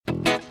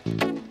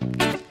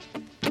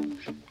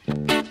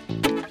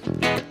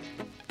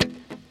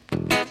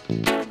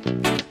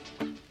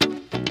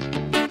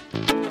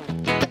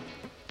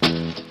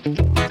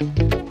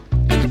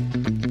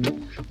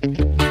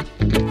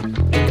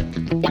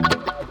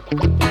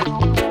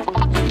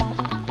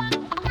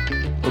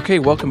Okay,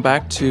 welcome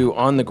back to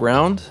On the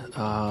Ground,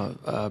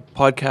 a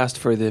podcast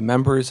for the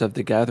members of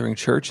the Gathering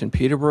Church in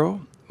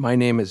Peterborough. My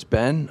name is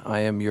Ben. I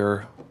am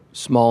your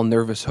small,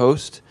 nervous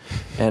host,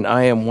 and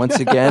I am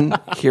once again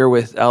here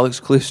with Alex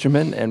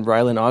Kloosterman and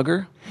Rylan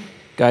Auger.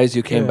 Guys,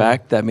 you came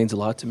back. That means a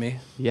lot to me.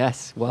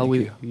 Yes. Well,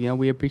 Thank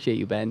we appreciate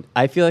you, Ben.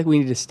 I feel like we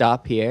need to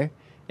stop here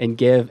and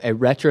give a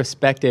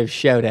retrospective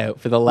shout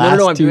out for the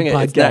last I'm two doing it.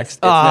 podcasts.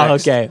 It's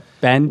next. Okay.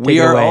 Ben, take We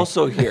it are away.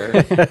 also here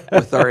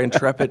with our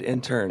intrepid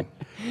intern,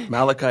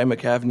 Malachi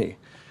McAvney,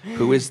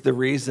 who is the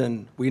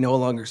reason we no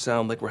longer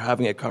sound like we're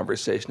having a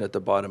conversation at the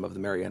bottom of the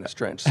Marianas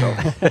Trench. So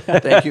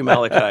thank you,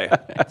 Malachi.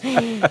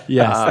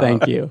 Yes,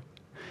 thank you.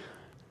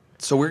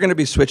 So we're going to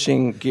be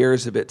switching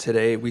gears a bit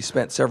today. We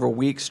spent several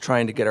weeks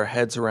trying to get our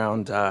heads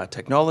around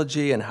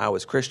technology and how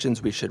as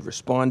Christians we should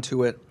respond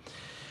to it.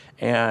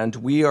 And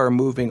we are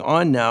moving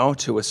on now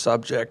to a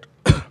subject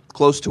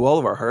close to all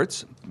of our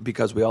hearts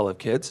because we all have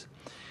kids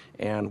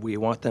and we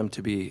want them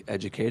to be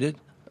educated.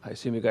 I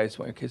assume you guys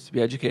want your kids to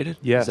be educated?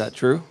 Yes. Is that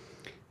true?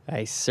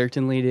 I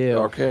certainly do.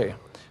 Okay.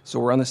 So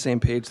we're on the same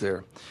page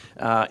there.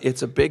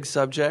 It's a big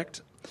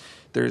subject.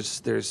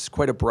 There's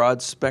quite a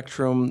broad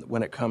spectrum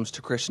when it comes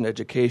to Christian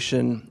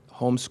education,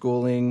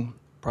 homeschooling,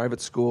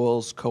 private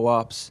schools,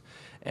 co-ops,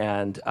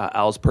 and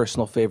Al's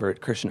personal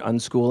favorite, Christian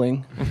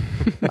unschooling.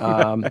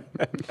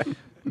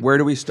 Where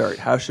do we start?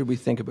 How should we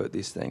think about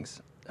these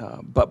things?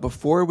 But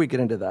before we get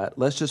into that,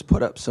 let's just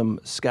put up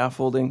some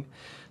scaffolding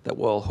that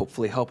will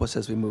hopefully help us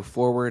as we move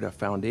forward, a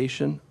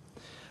foundation.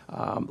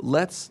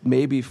 Let's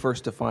maybe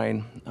first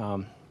define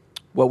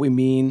what we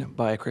mean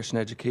by a Christian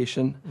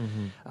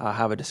education,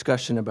 have a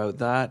discussion about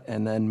that,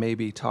 and then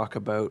maybe talk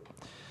about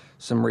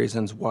some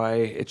reasons why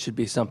it should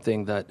be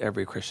something that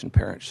every Christian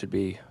parent should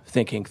be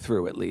thinking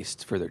through, at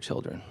least for their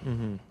children.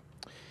 Mm-hmm.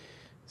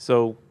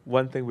 So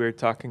one thing we were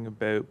talking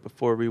about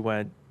before we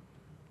went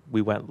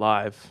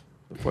live,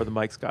 before the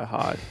mics got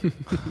hot,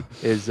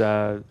 is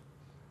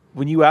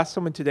when you ask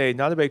someone today,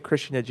 not about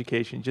Christian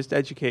education, just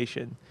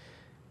education,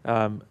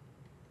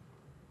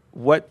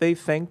 what they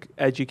think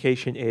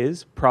education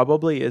is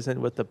probably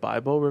isn't what the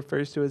Bible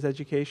refers to as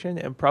education,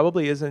 and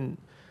probably isn't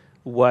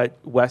what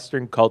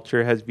Western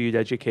culture has viewed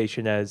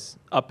education as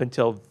up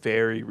until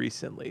very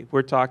recently.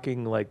 We're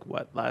talking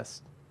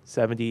last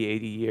 70,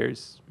 80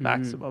 years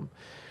maximum.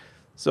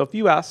 So if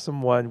you ask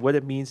someone what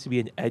it means to be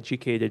an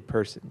educated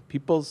person,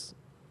 people's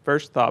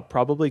first thought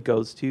probably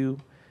goes to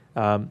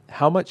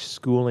how much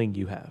schooling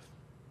you have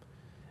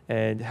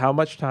and how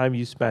much time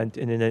you spent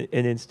in an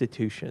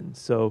institution.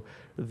 So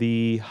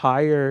the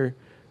higher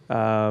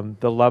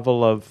the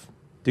level of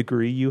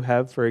degree you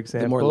have, for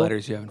example. The more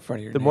letters you have in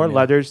front of your The name. more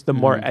letters, the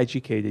more Mhm.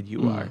 educated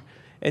you are.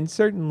 And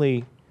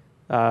certainly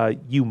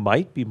you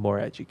might be more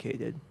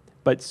educated,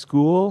 but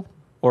school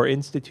or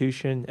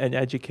institution and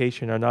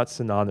education are not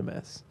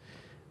synonymous.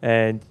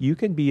 And you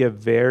can be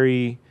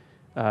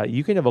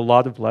you can have a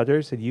lot of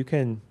letters and you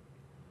can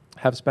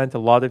have spent a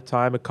lot of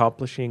time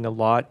accomplishing a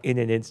lot in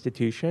an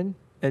institution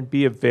and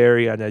be a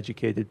very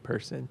uneducated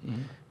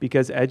person,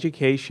 because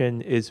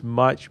education is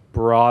much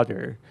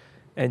broader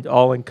and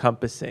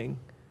all-encompassing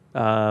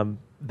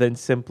than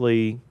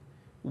simply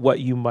what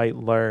you might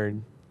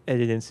learn at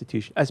an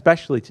institution,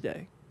 especially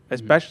today,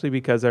 especially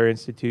because our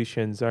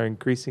institutions are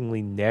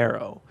increasingly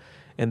narrow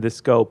in the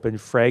scope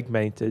and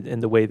fragmented in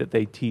the way that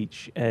they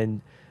teach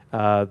and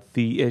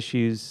the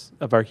issues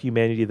of our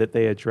humanity that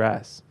they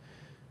address.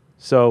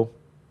 So,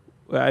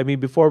 I mean,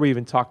 before we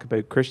even talk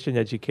about Christian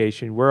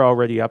education, we're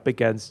already up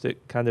against a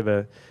kind of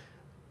a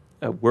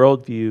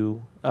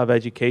worldview of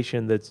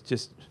education that's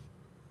just,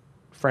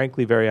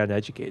 frankly, very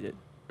uneducated.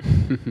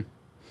 Do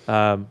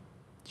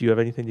you have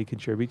anything to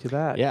contribute to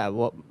that? Yeah,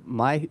 well,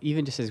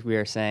 even just as we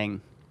are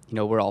saying,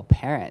 we're all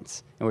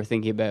parents and we're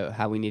thinking about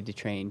how we need to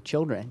train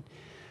children.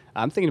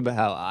 I'm thinking about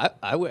how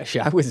I wish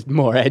I was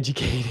more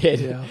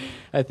educated. Yeah.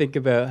 I think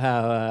about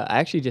how I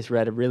actually just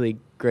read a really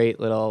great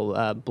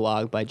little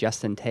blog by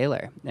Justin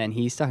Taylor, and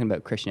he's talking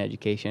about Christian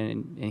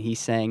education, and he's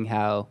saying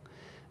how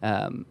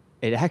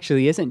it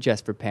actually isn't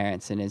just for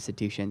parents and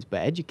institutions,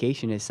 but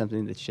education is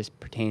something that just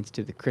pertains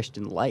to the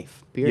Christian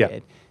life,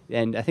 period. Yeah.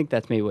 And I think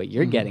that's maybe what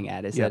you're getting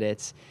at, is that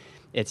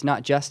it's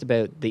not just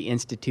about the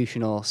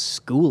institutional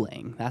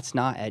schooling. That's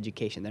not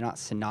education. They're not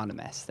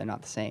synonymous. They're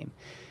not the same.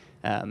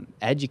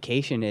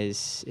 Education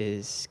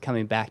is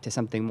coming back to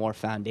something more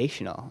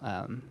foundational.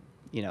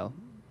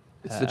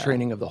 It's the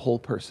training of the whole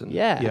person.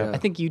 Yeah. I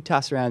think you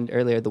tossed around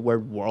earlier the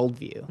word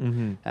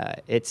worldview.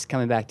 It's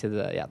coming back to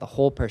the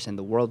whole person,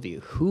 the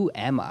worldview. Who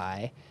am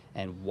I,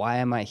 and why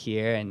am I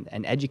here?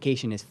 And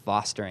education is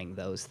fostering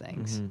those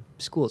things.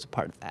 School is a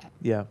part of that.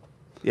 Yeah.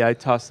 Yeah, I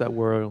toss that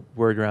word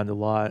around a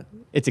lot.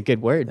 It's a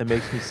good word. It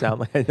makes me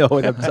sound like I know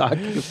what I'm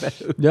talking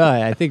about. No,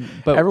 I think,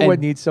 but everyone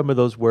needs some of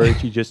those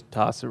words you just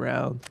toss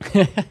around.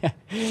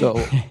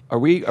 So, are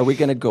we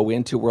going to go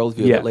into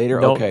worldview a bit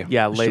later? No, okay.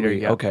 Yeah, later.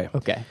 Yeah.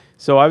 Okay.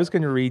 So I was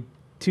going to read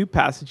two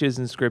passages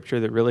in Scripture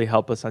that really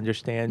help us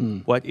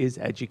understand what is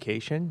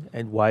education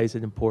and why is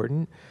it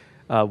important.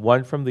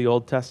 One from the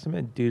Old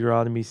Testament,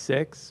 Deuteronomy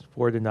 6,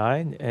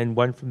 4-9, and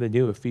one from the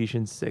New,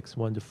 Ephesians 6,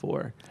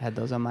 1-4. Had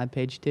those on my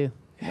page too.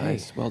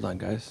 Nice. Well done,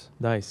 guys.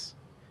 Nice.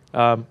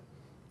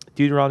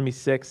 Deuteronomy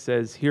 6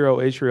 says, "Hear, O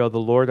Israel, the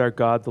Lord our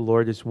God, the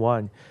Lord is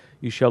one.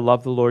 You shall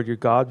love the Lord your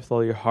God with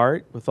all your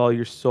heart, with all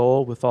your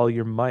soul, with all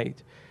your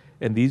might.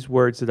 And these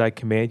words that I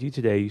command you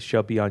today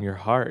shall be on your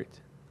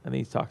heart." And then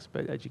he talks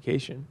about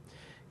education.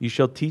 "You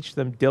shall teach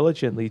them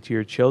diligently to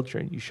your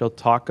children. You shall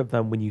talk of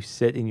them when you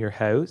sit in your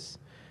house,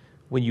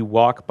 when you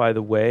walk by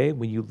the way,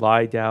 when you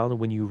lie down, and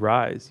when you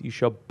rise. You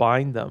shall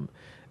bind them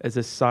as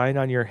a sign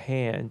on your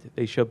hand.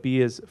 They shall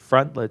be as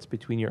frontlets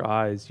between your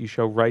eyes. You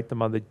shall write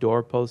them on the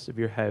doorposts of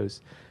your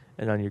house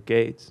and on your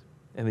gates."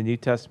 In the New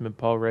Testament,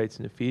 Paul writes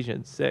in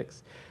Ephesians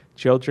 6,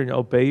 "Children,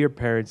 obey your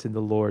parents in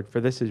the Lord,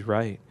 for this is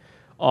right.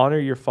 Honor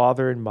your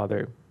father and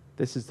mother.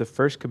 This is the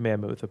first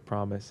commandment with a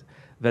promise,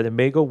 that it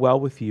may go well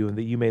with you and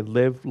that you may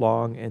live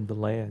long in the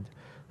land.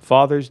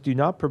 Fathers, do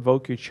not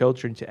provoke your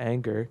children to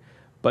anger,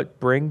 but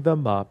bring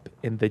them up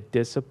in the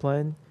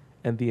discipline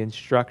and the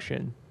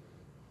instruction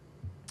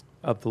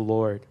of the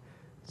Lord."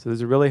 So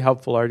there's a really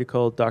helpful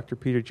article Dr.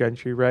 Peter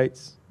Gentry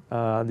writes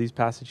on these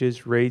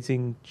passages,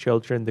 Raising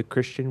Children the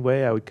Christian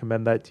Way. I would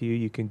commend that to you.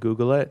 You can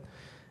Google it,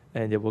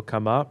 and it will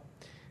come up.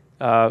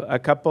 A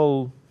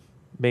couple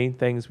main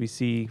things we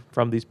see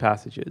from these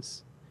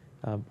passages.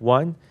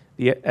 One,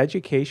 the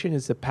education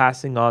is the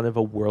passing on of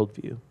a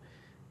worldview.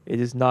 It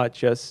is not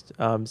just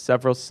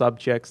several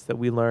subjects that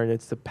we learn.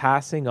 It's the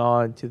passing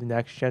on to the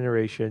next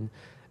generation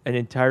an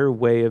entire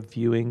way of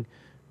viewing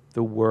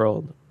the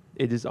world.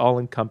 It is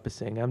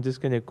all-encompassing. I'm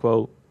just going to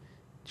quote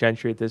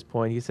Gentry at this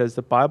point. He says,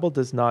 "The Bible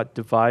does not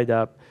divide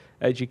up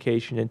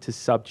education into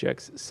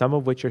subjects, some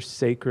of which are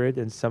sacred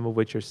and some of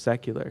which are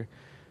secular.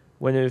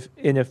 When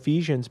in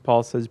Ephesians,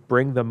 Paul says,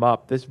 'bring them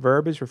up,' this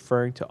verb is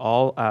referring to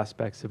all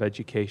aspects of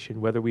education,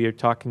 whether we are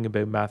talking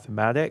about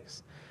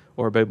mathematics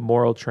or about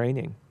moral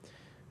training.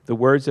 The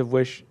words of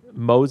which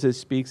Moses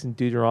speaks in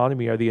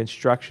Deuteronomy are the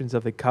instructions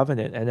of the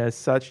covenant, and as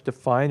such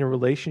define a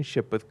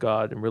relationship with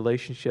God and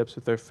relationships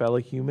with our fellow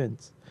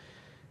humans,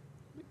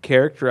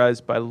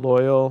 characterized by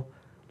loyal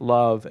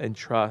love and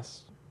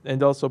trust,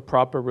 and also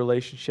proper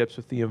relationships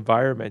with the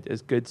environment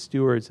as good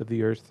stewards of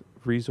the earth's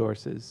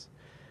resources.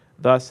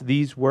 Thus,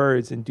 these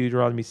words in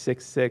Deuteronomy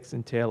 6:6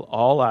 entail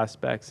all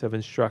aspects of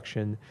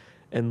instruction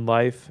in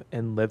life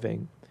and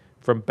living,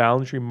 from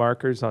boundary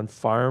markers on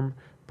farm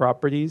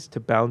properties to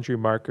boundary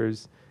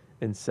markers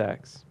in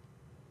sex."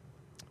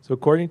 So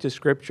according to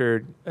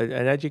Scripture, an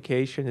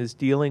education is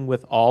dealing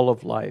with all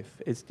of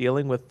life. It's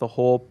dealing with the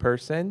whole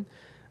person,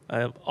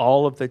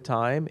 all of the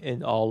time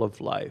in all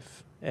of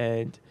life.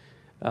 And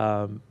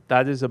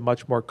that is a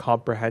much more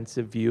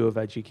comprehensive view of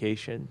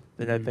education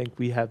than I think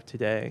we have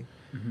today.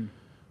 Mm-hmm.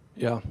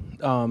 Yeah.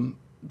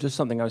 Just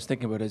something I was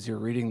thinking about as you're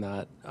reading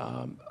that.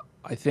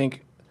 I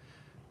think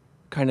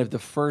kind of the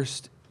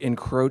first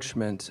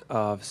encroachment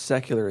of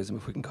secularism,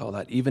 if we can call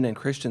that, even in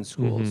Christian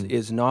schools,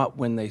 is not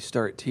when they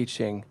start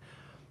teaching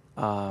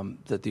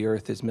that the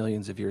earth is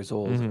millions of years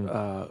old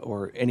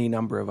or any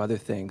number of other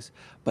things,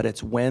 but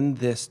it's when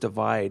this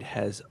divide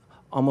has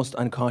almost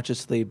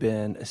unconsciously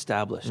been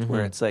established,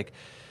 where it's like,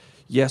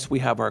 yes, we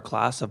have our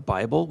class of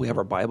Bible, we have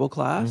our Bible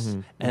class,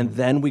 and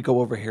then we go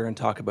over here and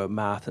talk about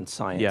math and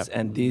science,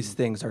 and these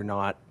things are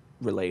not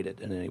related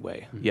in any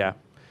way. Yeah.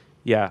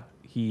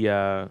 He,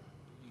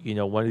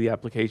 one of the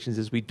applications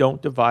is we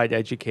don't divide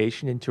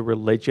education into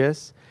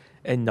religious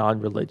and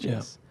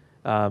non-religious.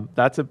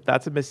 That's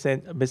a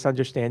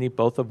misunderstanding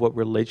both of what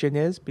religion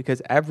is,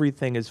 because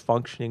everything is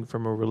functioning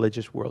from a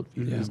religious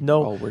worldview. There's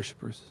no all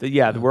worshipers.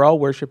 We're all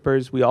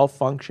worshipers. We all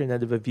function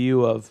out of a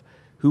view of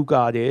who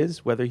God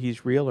is, whether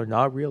he's real or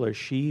not real, or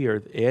she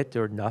or it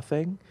or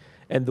nothing,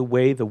 and the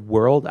way the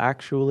world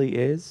actually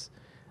is.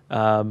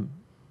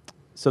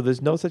 So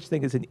there's no such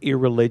thing as an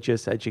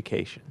irreligious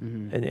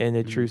education in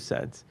a true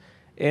sense.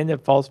 And a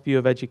false view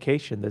of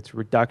education that's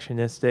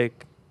reductionistic,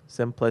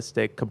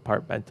 simplistic,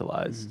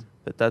 compartmentalized.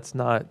 That's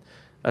not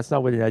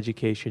what an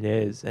education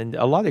is. And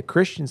a lot of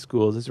Christian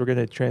schools, as we're going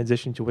to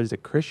transition to what is a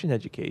Christian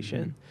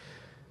education,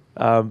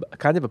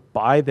 kind of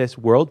by this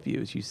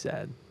worldview, as you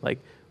said. Like,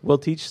 we'll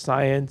teach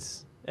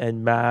science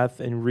and math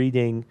and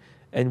reading,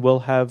 and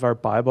we'll have our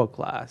Bible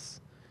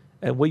class.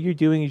 And what you're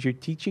doing is you're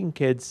teaching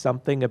kids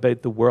something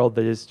about the world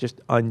that is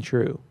just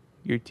untrue.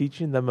 You're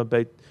teaching them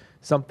about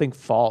something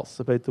false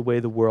about the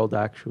way the world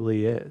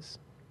actually is.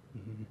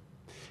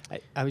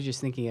 I was just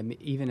thinking,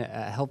 even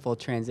a helpful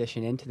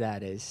transition into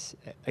that is,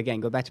 again,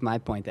 go back to my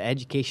point, that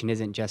education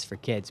isn't just for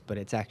kids, but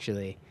it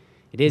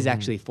is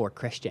actually for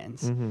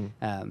Christians.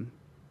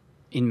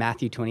 In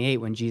Matthew 28,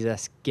 when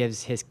Jesus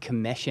gives his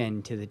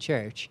commission to the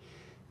church,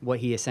 what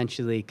he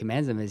essentially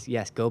commands them is,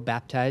 yes, go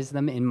baptize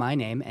them in my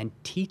name and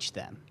teach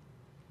them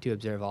to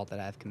observe all that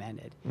I've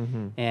commanded.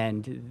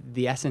 And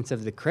the essence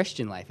of the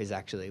Christian life is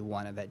actually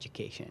one of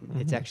education.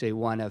 It's actually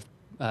one of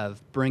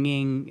of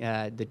bringing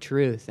the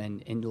truth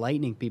and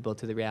enlightening people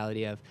to the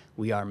reality of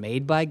we are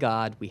made by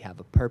God, we have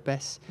a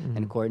purpose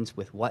in accordance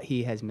with what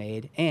he has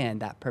made,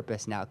 and that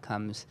purpose now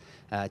comes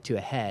to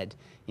a head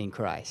in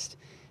Christ.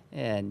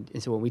 And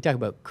so when we talk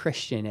about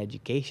Christian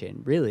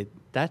education, really,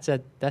 that's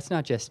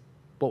not just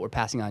what we're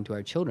passing on to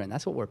our children.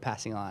 That's what we're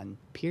passing on,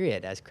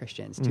 period, as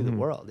Christians to the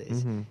world,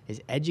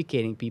 is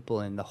educating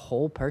people in the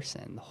whole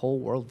person, the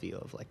whole worldview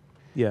of like,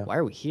 why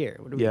are we here?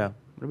 What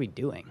are we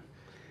doing?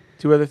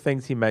 Two other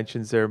things he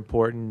mentions that are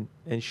important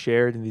and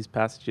shared in these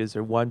passages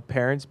are, one,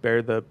 parents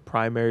bear the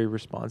primary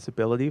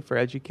responsibility for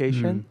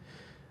education.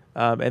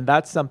 And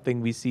that's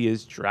something we see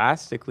is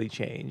drastically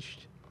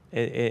changed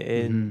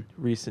in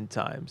recent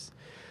times.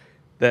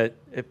 That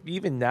if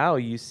even now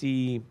you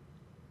see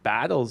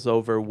battles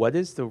over what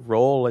is the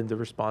role and the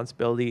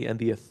responsibility and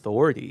the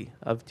authority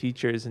of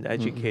teachers and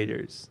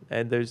educators.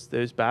 And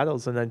there's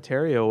battles in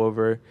Ontario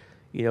over,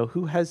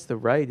 who has the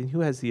right and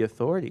who has the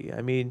authority.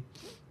 I mean,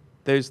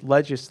 there's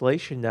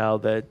legislation now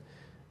that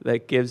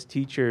gives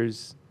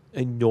teachers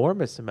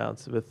enormous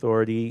amounts of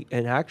authority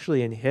and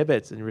actually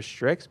inhibits and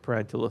restricts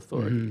parental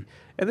authority.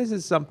 And this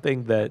is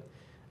something that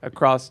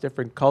across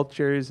different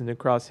cultures and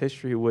across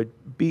history would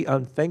be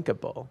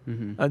unthinkable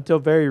until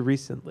very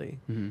recently.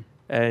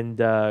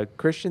 And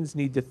Christians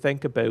need to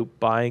think about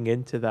buying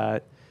into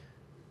that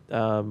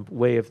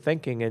way of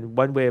thinking. And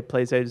one way it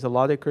plays out is a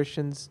lot of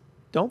Christians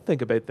don't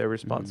think about their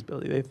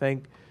responsibility. They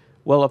think,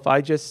 well, if I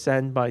just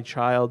send my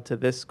child to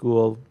this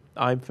school,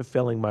 I'm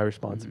fulfilling my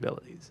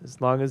responsibilities. As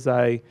long as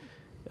I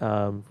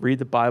read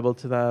the Bible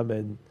to them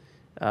and,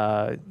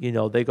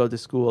 they go to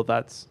school,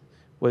 that's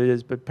what it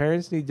is. But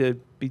parents need to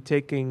be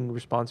taking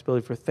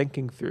responsibility for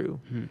thinking through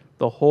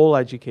the whole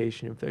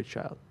education of their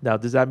child. Now,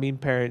 does that mean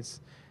parents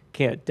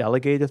can't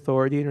delegate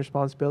authority and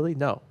responsibility?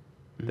 No.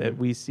 That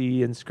we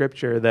see in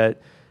Scripture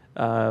that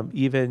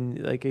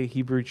even like a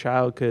Hebrew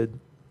child could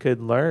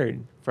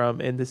learn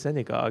from in the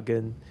synagogue,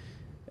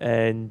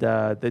 and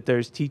that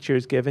there's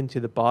teachers given to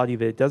the body.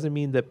 That it doesn't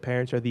mean that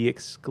parents are the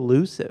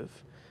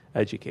exclusive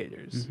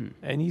educators.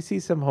 And you see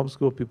some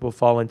homeschool people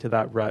fall into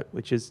that rut,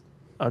 which is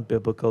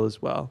unbiblical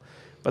as well.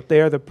 But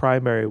they are the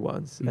primary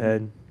ones.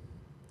 And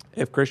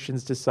if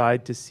Christians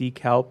decide to seek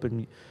help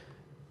in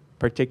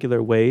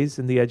particular ways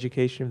in the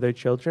education of their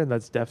children,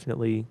 that's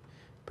definitely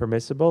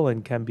permissible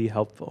and can be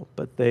helpful.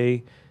 But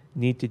they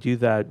need to do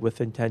that with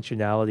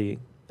intentionality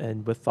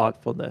and with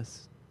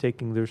thoughtfulness,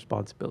 taking the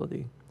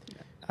responsibility.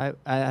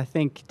 I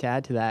think to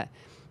add to that,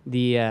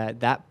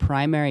 that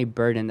primary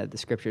burden that the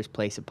Scriptures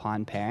place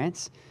upon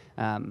parents,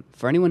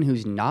 for anyone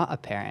who's not a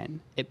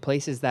parent, it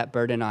places that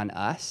burden on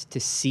us to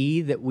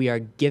see that we are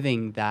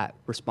giving that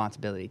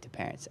responsibility to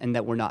parents and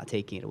that we're not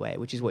taking it away,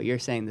 which is what you're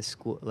saying the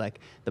school, like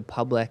the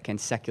public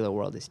and secular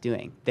world is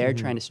doing. They're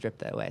trying to strip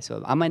that away.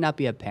 So I might not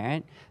be a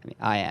parent. I mean,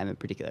 I am in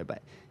particular,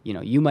 but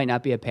you might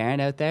not be a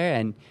parent out there,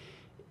 and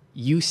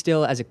you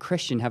still, as a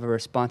Christian, have a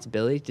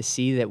responsibility to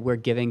see that we're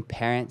giving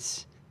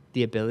parents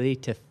the ability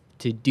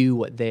to do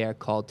what they are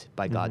called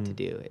by God to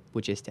do,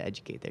 which is to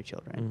educate their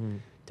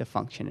children, to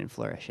function and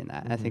flourish in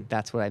that. I think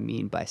that's what I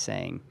mean by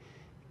saying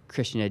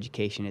Christian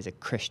education is a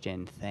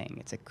Christian thing.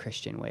 It's a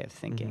Christian way of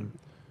thinking.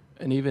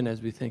 And even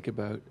as we think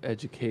about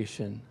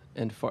education,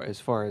 and as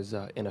far as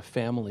in a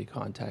family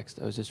context,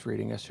 I was just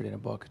reading yesterday in a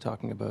book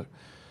talking about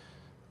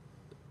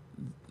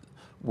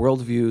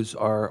worldviews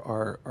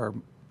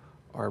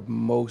are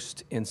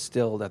most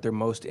instilled, that they're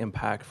most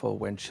impactful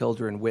when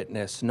children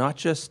witness not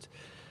just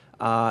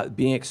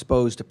being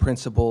exposed to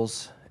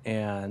principles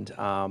and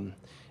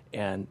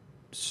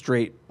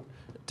straight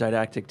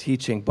didactic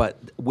teaching, but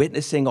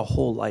witnessing a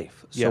whole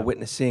life. So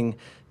witnessing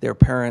their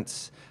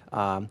parents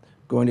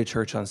going to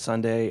church on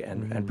Sunday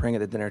and praying at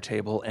the dinner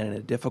table, and in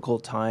a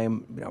difficult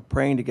time,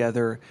 praying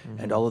together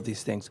and all of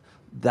these things.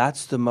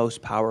 That's the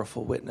most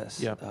powerful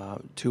witness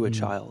to a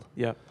child.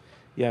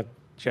 Yeah.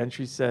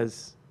 Gentry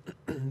says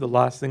the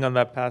last thing on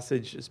that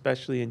passage,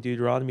 especially in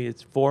Deuteronomy,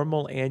 it's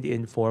formal and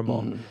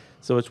informal.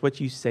 So it's what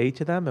you say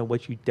to them and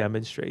what you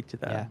demonstrate to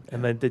them.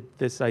 And then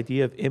this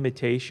idea of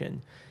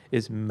imitation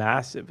is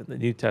massive in the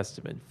New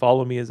Testament.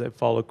 Follow me as I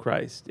follow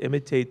Christ.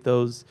 Imitate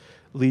those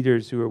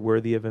leaders who are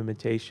worthy of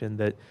imitation.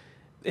 That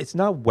it's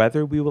not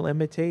whether we will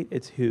imitate,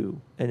 it's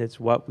who, and it's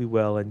what we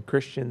will. And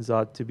Christians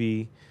ought to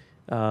be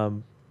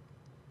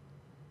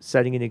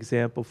setting an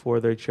example for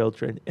their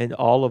children in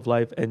all of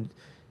life. And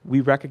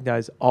we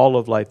recognize all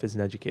of life as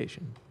an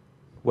education,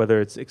 whether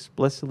it's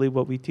explicitly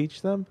what we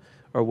teach them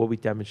or what we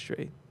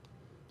demonstrate.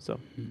 So,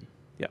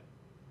 yeah.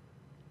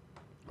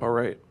 All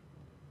right.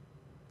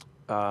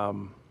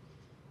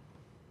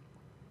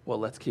 Well,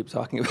 let's keep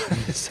talking about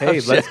this. Hey,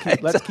 let's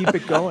keep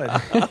it going.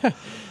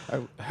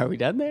 Are we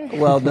done there?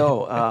 Well,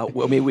 no.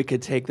 I mean, we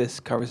could take this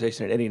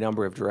conversation in any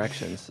number of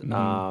directions.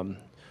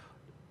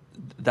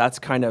 That's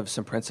kind of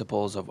some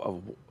principles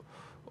of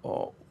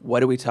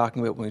what are we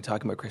talking about when we're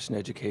talking about Christian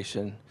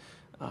education.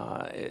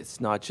 It's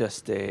not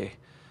just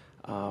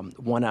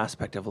one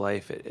aspect of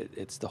life.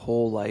 It's the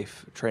whole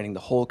life, training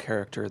the whole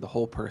character, the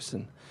whole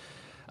person.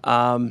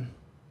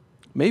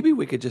 Maybe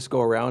we could just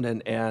go around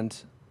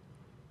and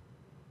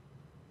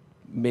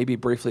maybe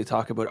briefly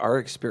talk about our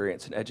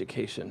experience in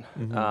education,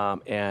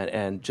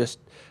 and just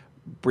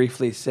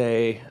briefly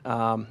say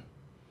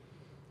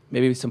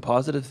maybe some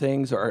positive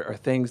things or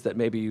things that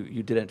maybe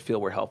you didn't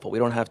feel were helpful. We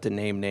don't have to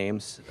name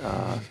names,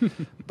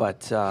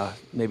 but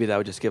maybe that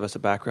would just give us a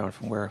background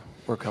from where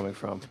we're coming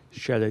from.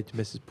 Shout out to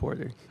Mrs.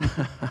 Porter.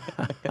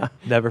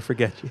 Never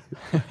forget you.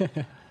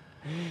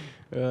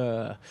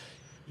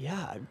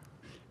 Yeah.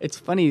 It's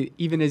funny,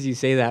 even as you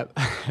say that,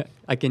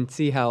 I can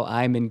see how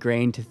I'm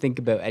ingrained to think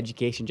about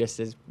education just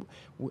as,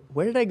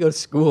 where did I go to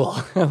school?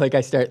 Like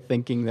I start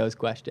thinking those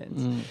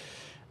questions.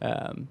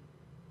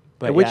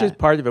 But which yeah. is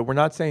part of it. We're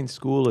not saying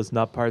school is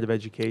not part of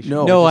education.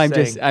 No. No, We're I'm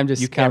saying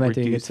just you can't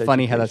commenting. reduce It's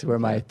funny how that's education. where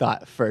my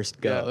thought first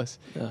Yeah. goes,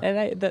 Yeah.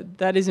 and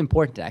that is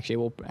important actually.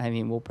 We'll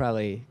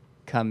probably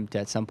come to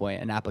at some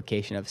point an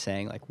application of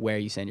saying like where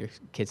you send your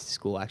kids to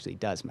school actually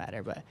does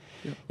matter. But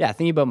yeah,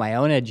 thinking about my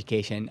own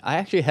education, I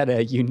actually had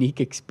a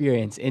unique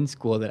experience in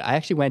school that I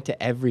actually went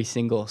to every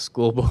single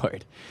school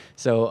board.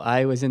 So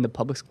I was in the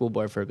public school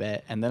board for a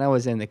bit, and then I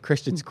was in the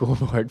Christian school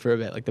board for a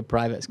bit, like the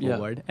private school Yeah.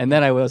 board, and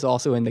then I was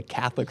also in the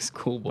Catholic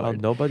school board. Well,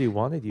 nobody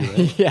wanted you.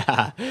 Right?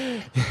 Yeah,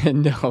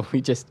 no,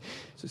 we just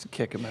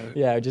Kick them out.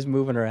 yeah, just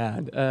moving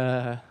around.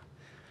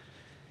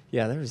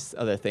 Yeah, there was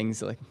other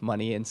things like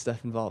money and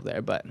stuff involved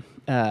there, but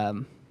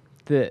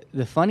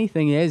the funny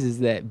thing is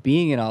that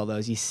being in all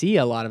those, you see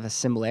a lot of the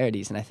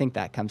similarities, and I think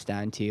that comes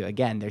down to,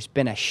 again, there's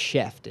been a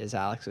shift, as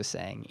Alex was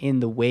saying, in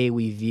the way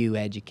we view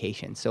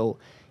education. So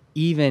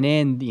even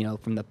in,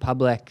 from the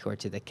public or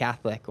to the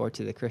Catholic or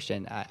to the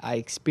Christian, I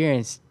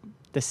experienced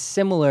the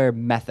similar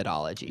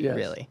methodology, Yes.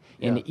 really,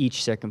 in Yeah.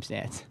 each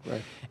circumstance.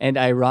 Right. And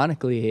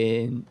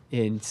ironically,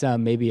 in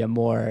some maybe a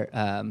more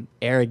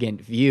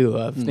arrogant view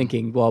of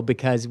thinking, well,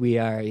 because we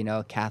are,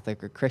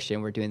 Catholic or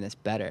Christian, we're doing this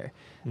better.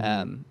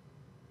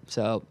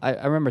 So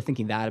I remember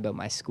thinking that about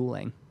my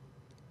schooling.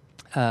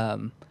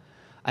 I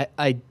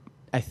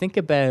think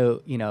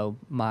about,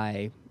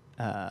 my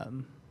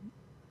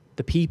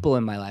the people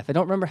in my life. I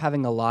don't remember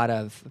having a lot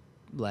of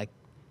like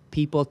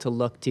people to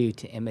look to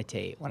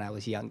imitate when I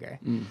was younger.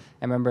 I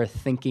remember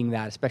thinking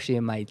that, especially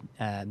in my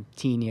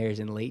teen years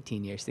and late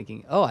teen years,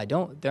 thinking,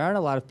 there aren't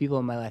a lot of people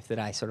in my life that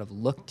I sort of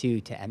look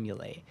to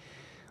emulate,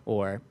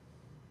 or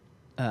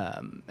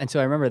and so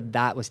I remember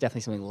that was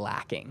definitely something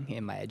lacking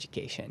in my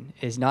education,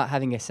 is not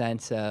having a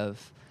sense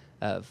of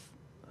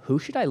who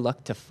should I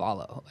look to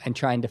follow, and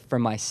trying to, for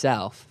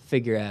myself,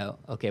 figure out,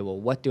 okay, well,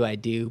 what do I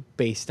do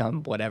based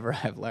on whatever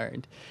I've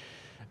learned?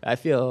 I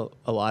feel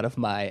a lot of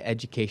my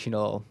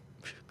educational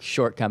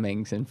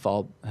shortcomings and is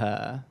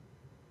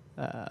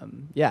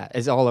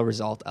all a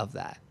result of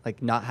that,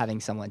 like not having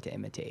someone to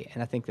imitate.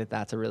 And I think that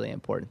that's a really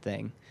important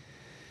thing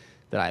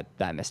that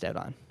I missed out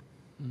on.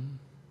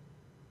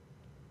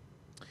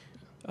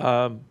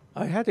 I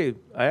actually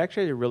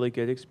had a really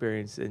good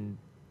experience in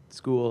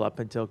school up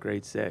until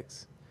grade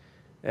 6.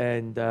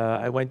 And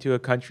I went to a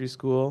country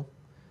school,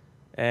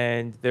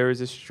 and there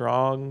was a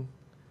strong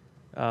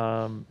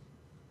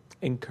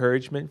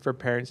encouragement for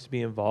parents to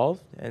be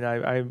involved. And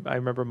I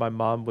remember my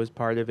mom was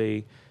part of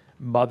a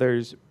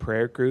mother's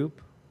prayer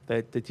group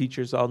that the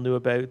teachers all knew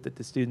about, that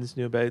the students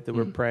knew about, that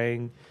were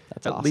praying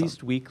That's at awesome.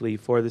 least weekly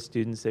for the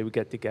students. They would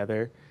get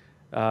together.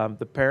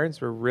 The parents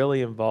were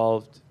really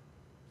involved.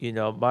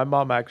 My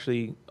mom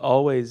actually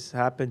always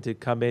happened to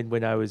come in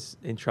when I was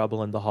in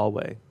trouble in the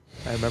hallway.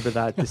 I remember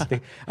that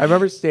distinct. I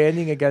remember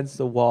standing against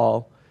the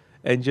wall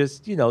and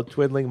just,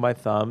 twiddling my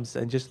thumbs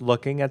and just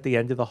looking at the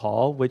end of the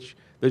hall, which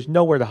there's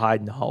nowhere to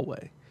hide in the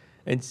hallway,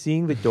 and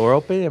seeing the door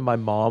open and my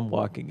mom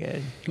walking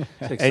in. Take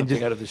And something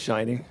just- out of The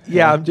Shining.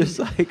 Yeah, I'm just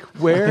like,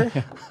 where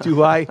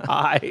do I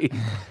hide?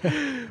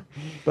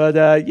 But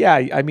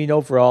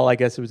overall, I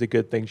guess it was a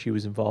good thing she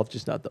was involved,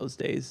 just not those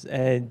days.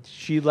 And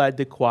she led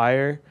the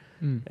choir,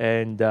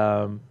 and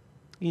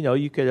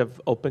you could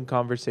have open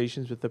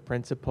conversations with the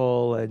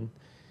principal, and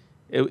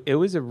it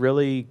was a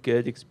really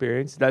good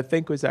experience that I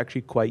think was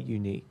actually quite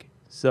unique.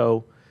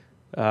 So,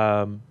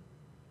 and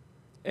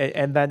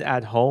then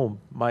at home,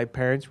 my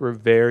parents were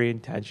very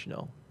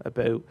intentional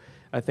about,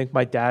 I think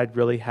my dad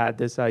really had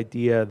this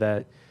idea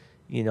that,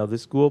 the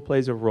school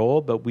plays a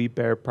role, but we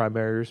bear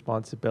primary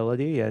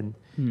responsibility. And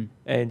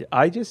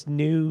I just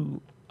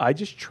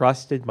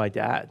trusted my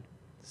dad.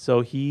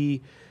 So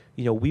he,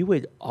 we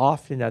would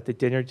often at the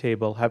dinner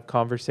table have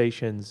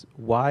conversations,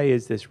 why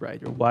is this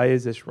right? Or why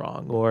is this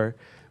wrong? Or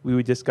we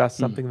would discuss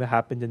something that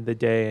happened in the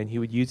day, and he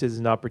would use it as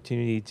an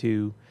opportunity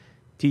to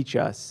teach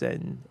us.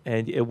 And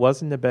it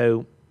wasn't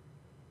about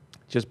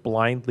just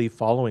blindly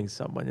following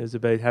someone. It was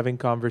about having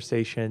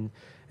conversation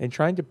and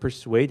trying to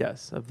persuade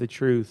us of the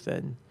truth.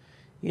 And,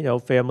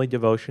 family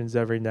devotions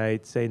every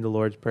night, saying the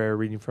Lord's Prayer,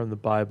 reading from the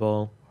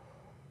Bible.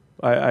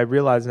 I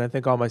realized, and I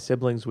think all my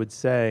siblings would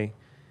say,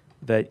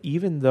 that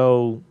even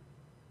though,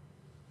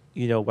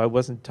 I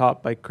wasn't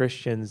taught by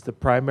Christians, the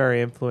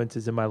primary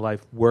influences in my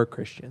life were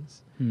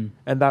Christians. And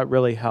that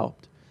really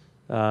helped.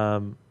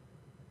 That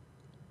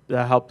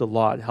helped a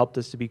lot. It helped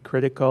us to be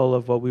critical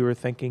of what we were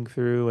thinking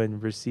through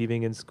and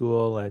receiving in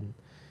school. And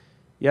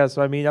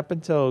so up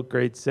until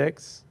grade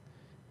 6,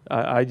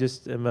 I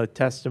just am a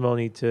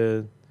testimony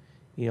to,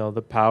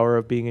 the power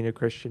of being in a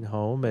Christian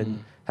home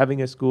and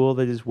having a school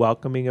that is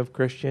welcoming of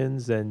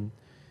Christians, and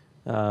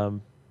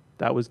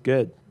that was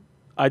good.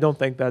 I don't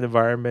think that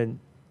environment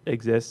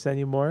exists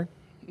anymore.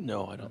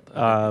 No, I don't.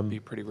 I think it'd be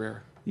pretty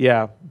rare.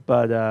 Yeah,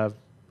 but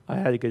I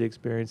had a good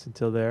experience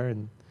until there,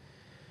 and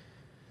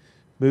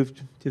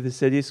moved to the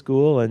city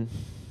school, and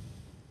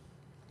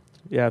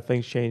yeah,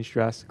 things changed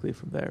drastically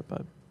from there.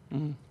 But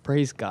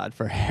Praise God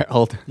for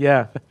Harold.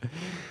 yeah,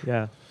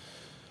 yeah.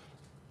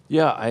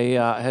 Yeah,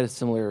 I had a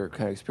similar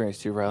kind of experience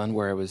to you, Rylan,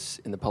 where I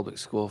was in the public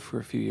school for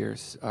a few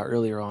years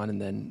earlier on,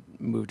 and then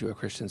moved to a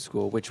Christian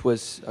school, which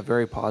was a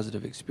very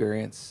positive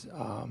experience.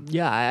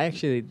 Yeah, I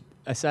actually,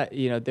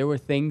 there were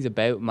things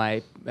about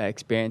my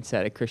experience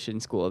at a Christian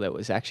school that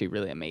was actually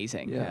really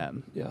amazing.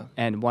 Yeah.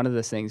 And one of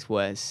those things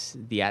was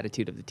the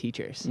attitude of the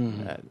teachers.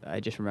 Mhm. I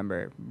just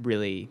remember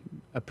really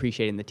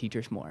appreciating the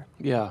teachers more.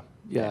 Yeah.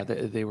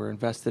 They were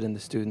invested in the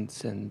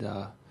students and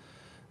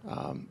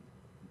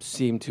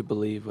seemed to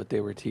believe what they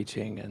were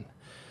teaching, and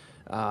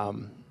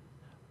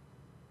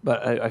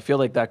but I feel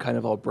like that kind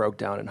of all broke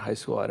down in high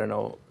school. I don't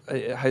know.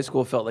 High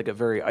school felt like a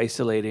very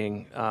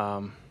isolating,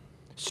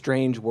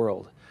 strange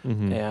world,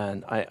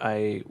 and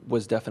I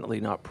was definitely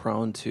not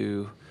prone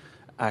to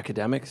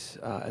academics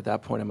at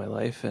that point in my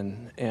life,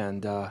 and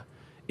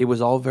it was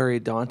all very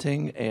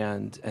daunting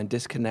and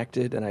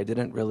disconnected, and I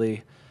didn't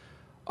really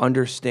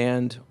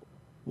understand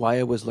why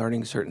I was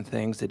learning certain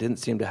things. They didn't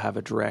seem to have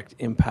a direct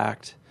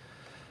impact.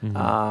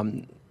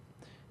 There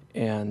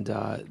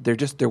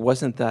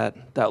wasn't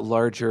that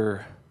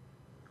larger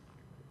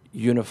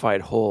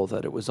unified whole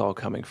that it was all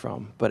coming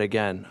from. But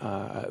again,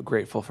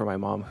 grateful for my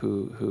mom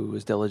who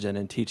was diligent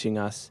in teaching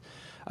us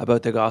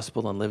about the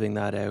gospel and living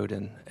that out,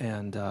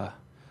 and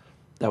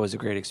that was a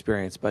great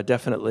experience. But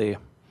definitely,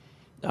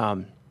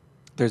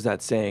 there's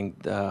that saying,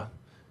 the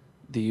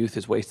youth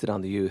is wasted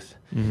on the youth,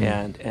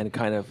 and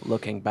kind of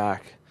looking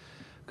back,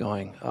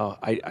 going, oh,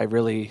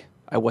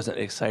 I wasn't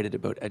excited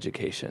about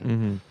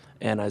education.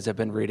 And as I've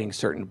been reading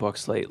certain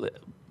books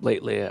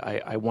lately,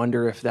 I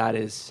wonder if that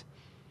is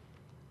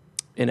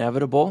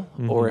inevitable,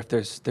 or if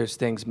there's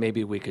things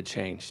maybe we could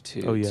change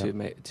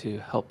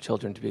to help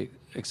children to be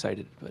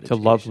excited about To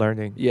education. love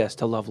learning. Yes,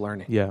 to love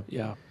learning.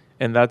 Yeah.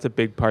 And that's a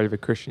big part of a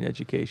Christian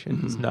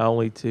education. It's not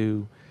only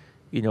to,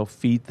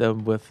 feed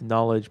them with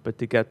knowledge, but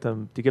to give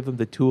them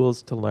the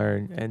tools to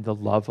learn and the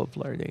love of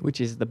learning.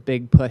 Which is the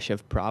big push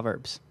of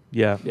Proverbs.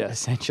 Yeah. Yes.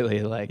 Essentially,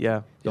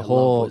 Yeah, the love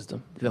whole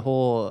wisdom. the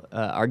whole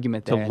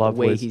argument To there, love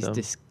the way wisdom. he's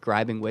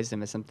describing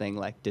wisdom as something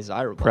like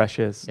desirable,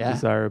 Precious, Yeah.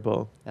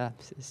 desirable. Yeah,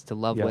 it's to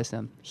love Yeah.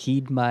 wisdom.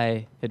 Heed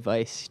my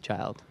advice,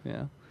 child.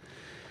 Yeah.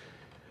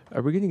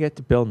 Are we going to get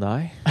to Bill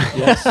Nye?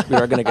 Yes, we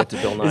are going to get to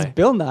Bill Is Nye.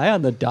 Bill Nye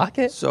on the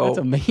docket? So- That's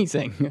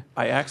amazing.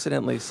 I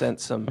accidentally sent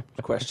some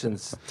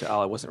questions to Al.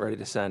 I wasn't ready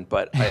to send,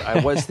 but I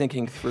was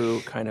thinking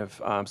through kind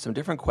of some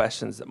different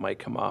questions that might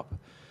come up.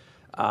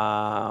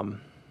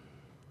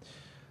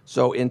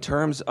 So in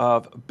terms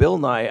of Bill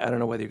Nye, I don't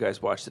know whether you guys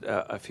watched it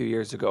a few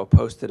years ago,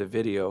 posted a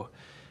video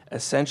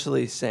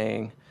essentially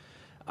saying,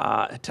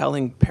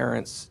 telling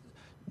parents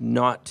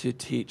not to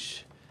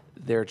teach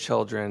their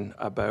children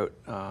about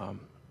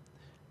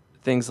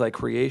things like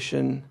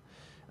creation,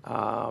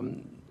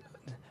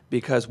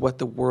 because what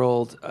the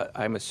world,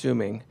 I'm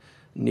assuming,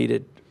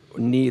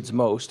 needs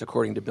most,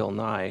 according to Bill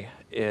Nye,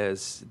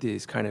 is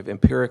these kind of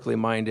empirically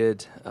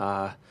minded,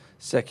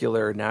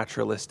 secular,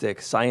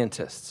 naturalistic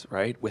scientists,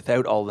 right?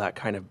 Without all that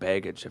kind of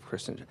baggage of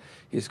Christian.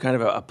 He's kind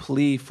of a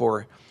plea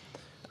for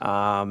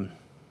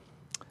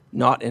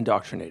not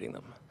indoctrinating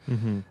them.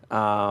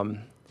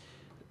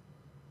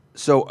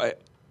 So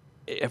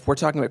if we're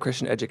talking about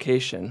Christian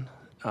education,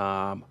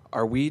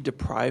 are we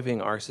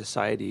depriving our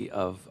society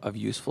of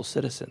useful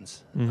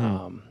citizens?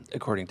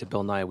 According to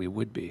Bill Nye, we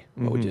would be.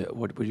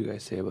 What would you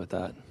guys say about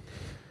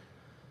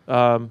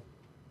that?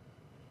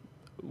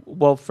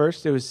 Well,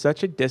 first, it was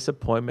such a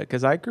disappointment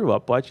because I grew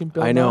up watching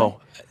Bill Nye. I know.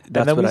 And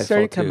That's then what we I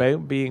started felt coming too.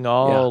 out being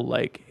all Yeah.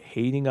 like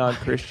hating on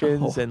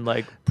Christians and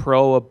like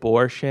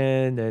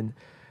pro-abortion. And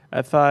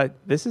I thought,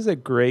 this is a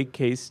great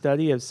case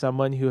study of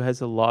someone who has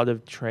a lot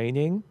of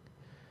training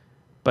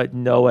but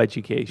no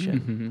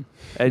education.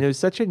 And it was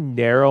such a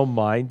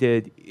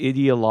narrow-minded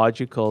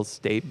ideological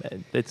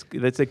statement.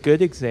 That's a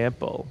good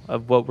example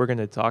of what we're going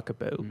to talk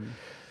about.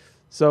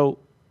 So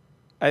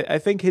I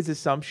think his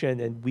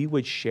assumption, and we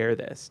would share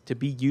this, to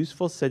be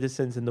useful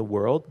citizens in the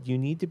world, you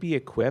need to be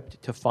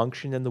equipped to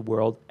function in the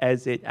world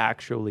as it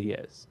actually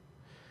is.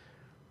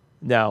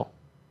 Now,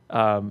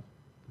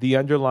 the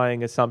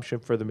underlying assumption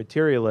for the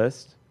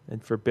materialist,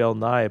 and for Bill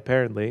Nye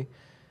apparently,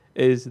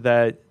 is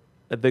that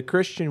the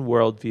Christian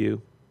worldview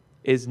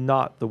is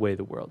not the way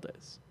the world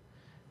is.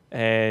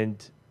 And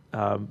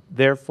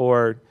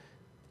therefore,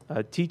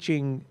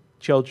 teaching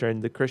children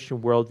the Christian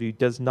worldview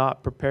does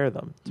not prepare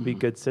them to be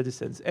good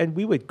citizens. And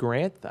we would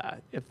grant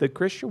that. If the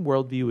Christian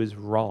worldview is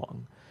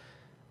wrong,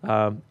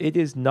 it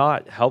is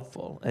not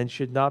helpful and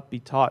should not be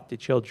taught to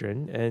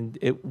children, and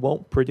it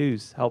won't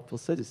produce helpful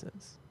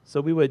citizens. So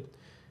we would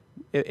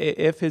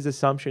If his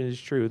assumption is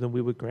true, then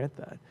we would grant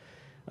that.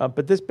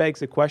 But this begs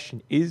the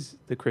question, is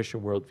the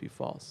Christian worldview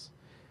false?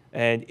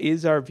 And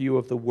is our view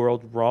of the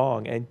world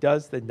wrong? And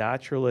does the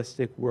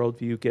naturalistic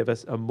worldview give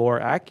us a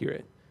more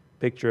accurate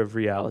picture of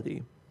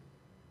reality?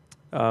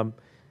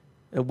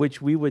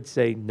 Which we would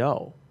say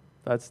no,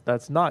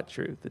 that's not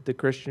true. That the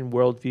Christian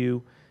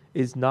worldview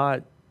is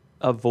not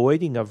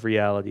avoiding of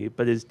reality,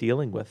 but is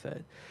dealing with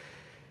it.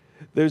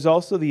 There's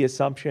also the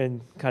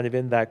assumption kind of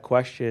in that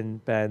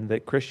question, Ben,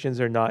 that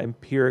Christians are not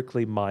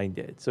empirically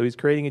minded. So he's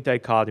creating a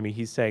dichotomy.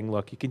 He's saying,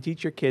 look, you can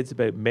teach your kids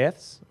about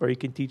myths, or you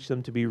can teach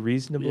them to be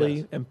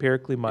reasonably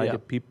empirically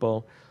minded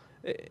people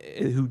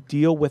who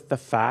deal with the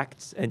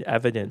facts and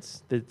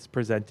evidence that's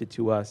presented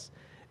to us.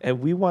 And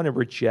we want to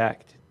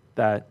reject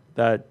that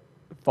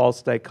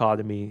false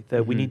dichotomy,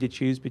 that we need to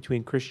choose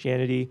between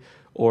Christianity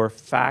or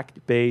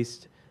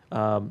fact-based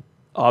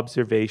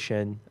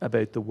observation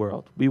about the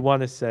world. We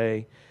want to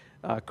say,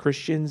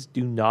 Christians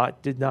do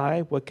not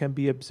deny what can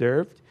be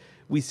observed.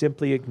 We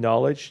simply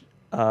acknowledge,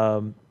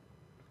 and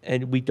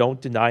we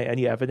don't deny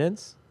any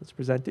evidence that's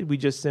presented. We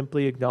just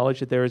simply acknowledge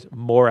that there is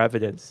more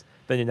evidence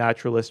than a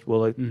naturalist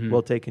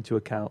will take into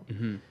account.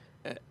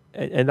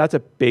 And that's a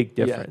big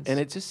difference. Yeah, and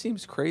it just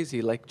seems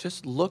crazy. Like,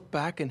 just look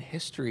back in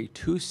history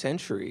 2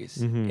 centuries,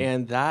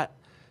 and that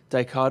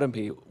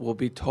dichotomy will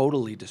be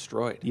totally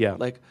destroyed. Yeah.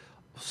 Like,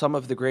 some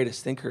of the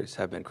greatest thinkers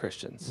have been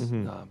Christians,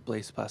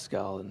 Blaise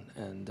Pascal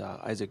and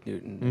Isaac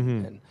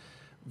Newton and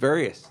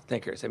various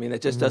thinkers. I mean,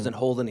 it just doesn't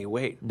hold any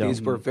weight. No.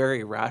 These were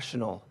very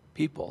rational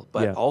people,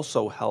 but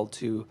also held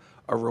to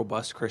a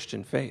robust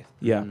Christian faith.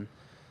 Yeah.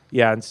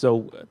 Yeah, and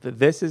so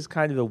this is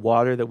kind of the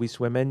water that we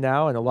swim in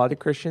now, and a lot of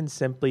Christians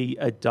simply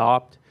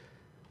adopt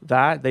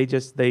that.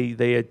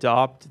 They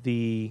adopt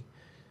the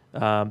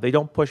they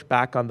don't push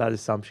back on that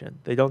assumption.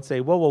 They don't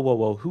say,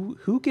 whoa,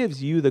 who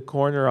gives you the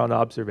corner on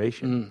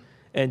observation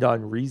and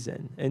on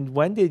reason? And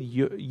when did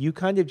you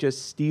kind of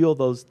just steal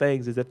those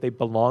things as if they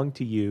belong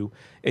to you,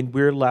 and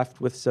we're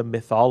left with some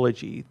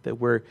mythology that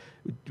we're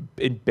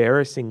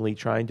embarrassingly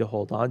trying to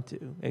hold on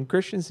to? And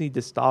Christians need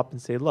to stop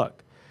and say,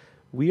 look,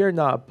 we are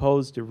not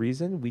opposed to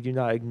reason. We do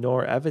not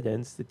ignore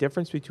evidence. The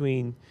difference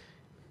between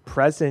the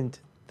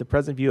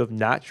present view of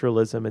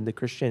naturalism and the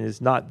Christian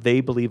is not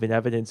they believe in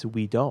evidence and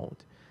we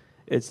don't.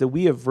 It's that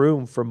we have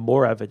room for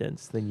more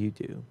evidence than you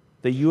do.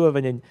 That you have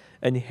an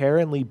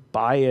inherently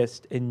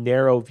biased and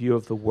narrow view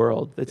of the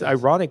world that's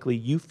ironically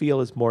you feel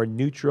is more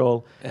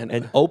neutral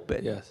and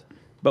open. Yes.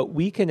 But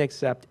we can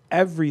accept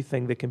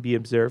everything that can be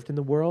observed in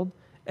the world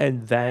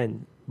and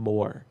then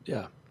more.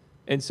 Yeah.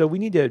 And so we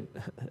need to,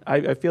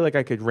 I feel like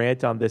I could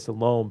rant on this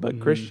alone, but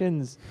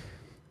Christians,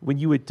 when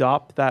you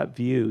adopt that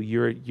view,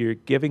 you're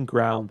giving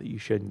ground that you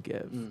shouldn't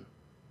give.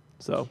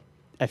 So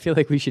I feel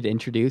like we should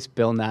introduce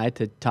Bill Nye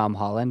to Tom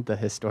Holland, the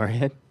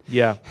historian.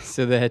 yeah,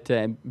 So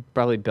that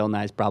probably Bill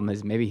Nye's problem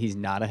is maybe he's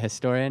not a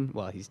historian.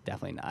 Well, he's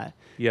definitely not.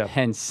 Yeah.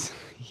 Hence,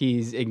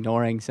 he's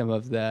ignoring some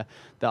of the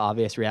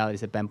obvious realities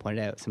that Ben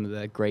pointed out. Some of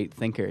the great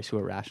thinkers who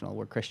were rational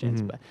were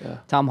Christians. But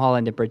Tom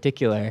Holland in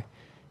particular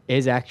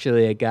is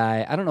actually a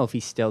guy, I don't know if he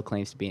still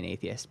claims to be an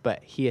atheist,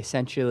 but he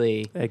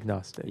essentially...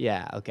 agnostic.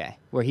 Yeah, okay.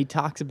 Where he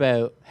talks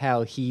about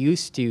how he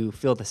used to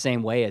feel the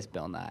same way as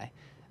Bill Nye.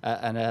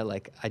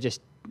 I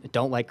just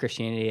don't like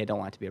Christianity. I don't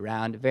want it to be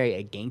around. Very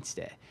against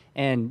it.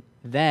 And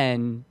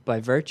then by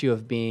virtue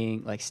of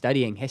being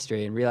studying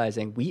history and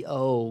realizing we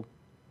owe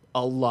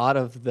a lot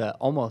of the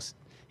almost,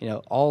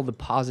 all the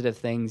positive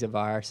things of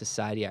our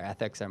society, our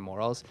ethics, our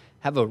morals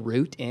have a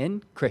root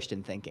in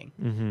Christian thinking.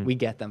 We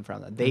get them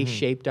from them. They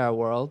shaped our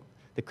world,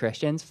 the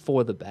Christians,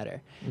 for the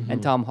better.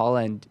 And Tom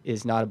Holland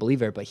is not a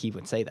believer, but he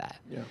would say that.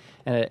 Yeah.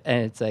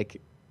 And it's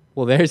like,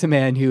 well, there's a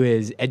man who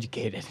is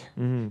educated.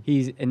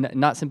 He's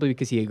not simply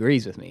because he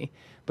agrees with me,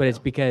 but it's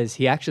because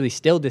he actually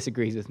still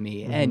disagrees with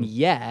me, and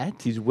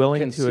yet He's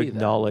willing to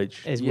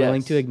acknowledge.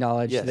 willing to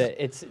acknowledge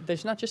that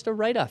there's not just a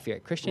write-off here.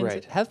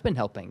 Christians have been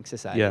helping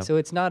society, so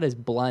it's not as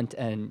blunt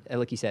and,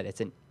 like you said,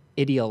 it's an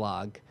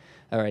ideologue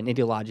or an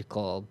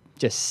ideological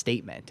just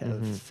statement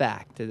of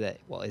fact that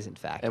isn't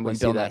fact. And when we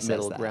see Bill Nye that says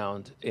middle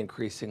ground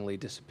increasingly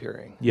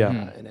disappearing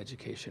in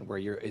education, where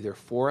you're either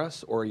for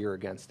us or you're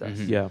against us.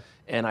 Yeah.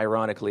 And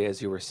ironically,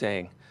 as you were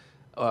saying,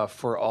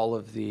 for all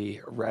of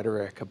the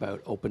rhetoric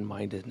about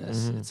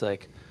open-mindedness, it's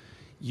like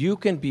you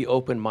can be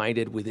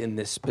open-minded within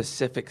this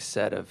specific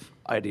set of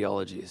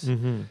ideologies.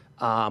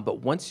 But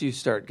once you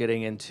start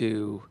getting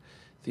into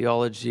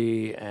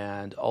theology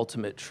and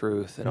ultimate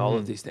truth and all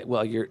of these things,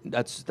 well, you're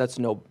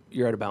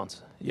out of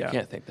bounds. You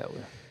can't think that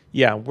way.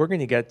 Yeah, we're going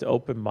to get to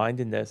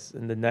open-mindedness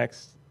in the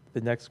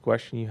next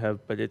question you have,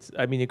 but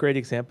a great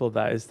example of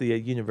that is the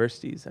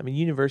universities.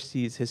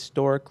 Universities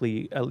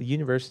historically, a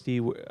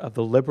university of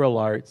the liberal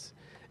arts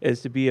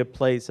is to be a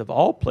place of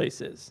all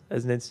places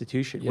as an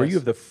institution where you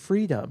have the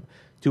freedom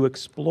to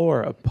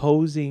explore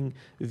opposing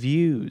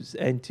views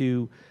and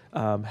to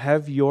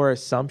have your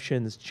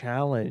assumptions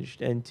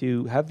challenged and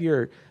to have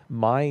your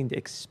mind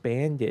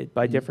expanded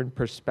by different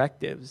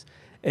perspectives.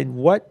 And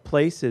what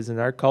places in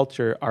our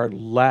culture are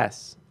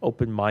less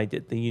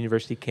open-minded than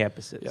university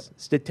campuses,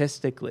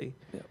 statistically?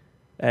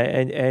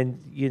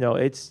 and you know,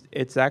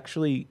 it's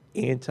actually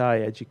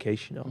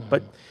anti-educational.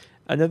 But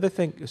another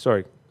thing,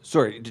 sorry.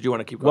 Sorry, did you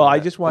want to keep going? Well, with I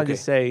that? just wanted Okay.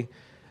 to say,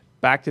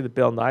 back to the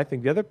Bill Nye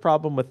thing. The other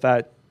problem with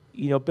that,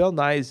 you know, Bill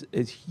Nye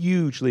is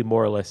hugely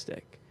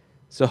moralistic.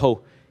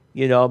 So,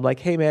 you know, I'm like,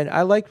 hey man,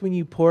 I liked when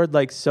you poured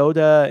like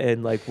soda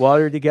and like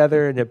water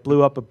together and it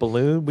blew up a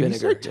balloon. When you Vinegar,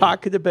 start yeah.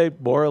 talking about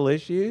moral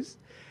issues,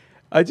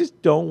 I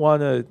just don't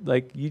want to,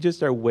 like, you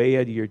just are way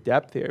out of your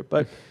depth here.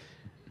 But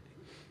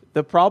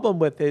the problem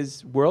with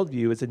his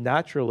worldview as a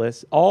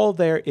naturalist,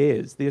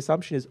 the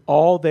assumption is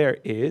all there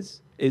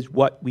is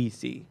what we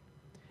see.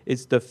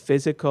 It's the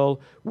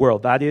physical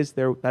world. That is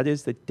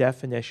the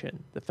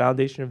definition, the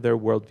foundation of their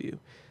worldview.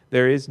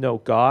 There is no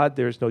God.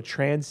 There is no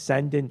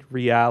transcendent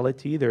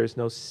reality. There is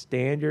no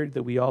standard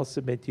that we all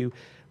submit to.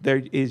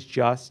 There is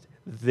just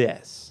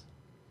this.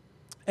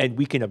 And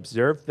we can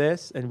observe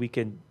this, and we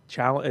can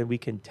challenge, and we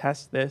can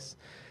test this.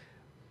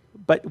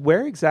 But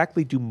where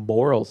exactly do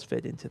morals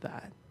fit into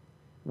that?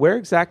 Where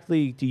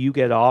exactly do you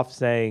get off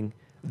saying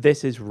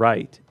this is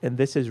right and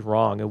this is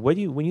wrong? And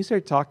when you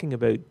start talking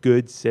about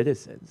good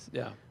citizens,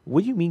 Yeah.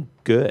 what do you mean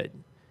good?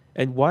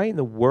 And why in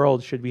the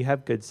world should we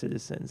have good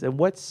citizens? And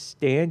what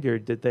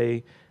standard did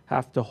they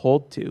have to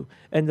hold to?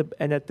 And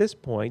at this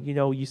point, you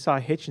know, you saw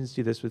Hitchens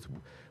do this with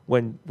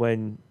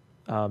when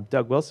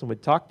Doug Wilson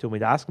would talk to him,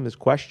 we'd ask him this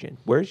question: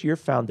 where's your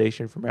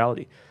foundation for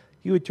morality?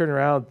 He would turn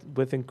around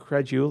with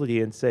incredulity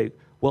and say,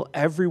 well,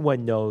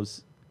 everyone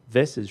knows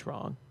this is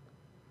wrong.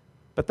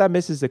 But that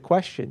misses the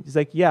question. He's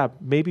like, yeah,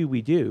 maybe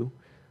we do,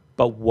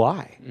 but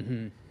why?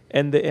 Mm-hmm.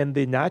 And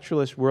the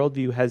naturalist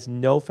worldview has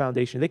no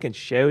foundation. They can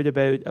shout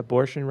about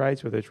abortion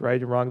rights, whether it's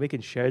right or wrong. They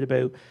can shout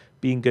about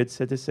being good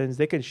citizens.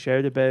 They can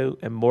shout about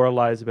and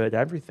moralize about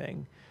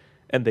everything,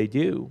 and they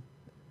do.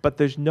 But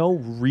there's no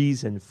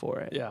reason for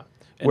it. Yeah.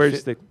 And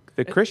Whereas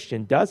the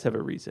Christian does have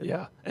a reason.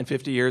 Yeah. And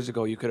 50 years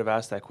ago, you could have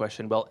asked that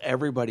question. Well,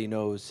 everybody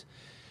knows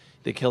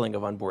the killing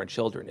of unborn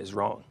children is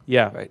wrong.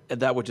 Yeah. Right.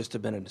 And that would just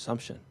have been an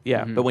assumption.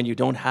 Yeah. Mm-hmm. But when you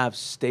don't have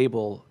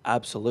stable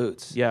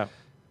absolutes, Yeah.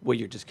 well,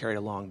 you're just carried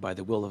along by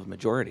the will of a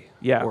majority.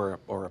 Yeah.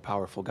 Or a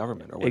powerful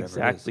government or whatever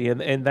Exactly.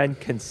 it is. And then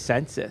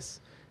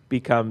consensus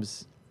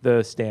becomes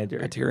the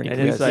standard. A tyranny. And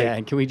Yes. it's like, Yeah,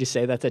 and can we just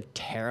say that's a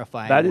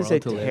terrifying that is a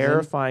world to live in?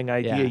 terrifying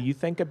idea. Yeah. You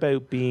think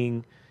about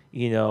being,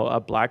 you know, a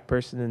black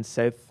person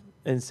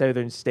in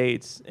southern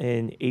states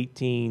in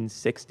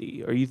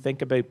 1860, or you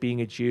think about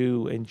being a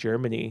Jew in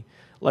Germany.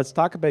 Let's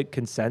talk about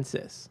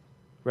consensus,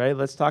 right?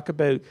 Let's talk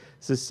about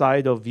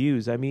societal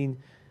views. I mean,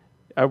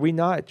 are we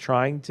not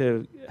trying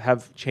to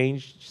have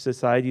changed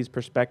society's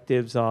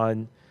perspectives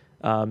on,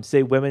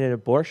 say, women and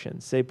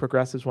abortion? Say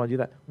progressives want to do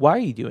that. Why are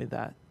you doing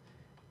that?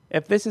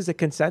 If this is a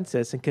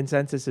consensus and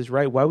consensus is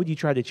right, why would you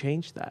try to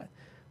change that?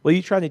 Well,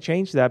 you're trying to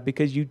change that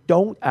because you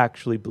don't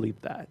actually believe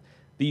that.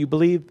 That you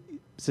believe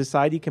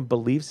society can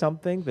believe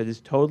something that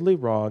is totally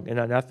wrong and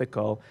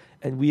unethical,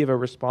 and we have a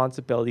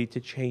responsibility to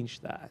change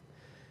that.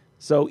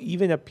 So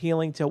even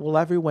appealing to, well,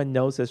 everyone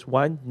knows this.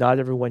 One, not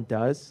everyone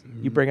does.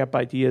 Mm-hmm. You bring up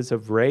ideas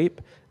of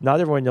rape.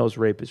 Not everyone knows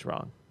rape is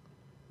wrong.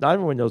 Not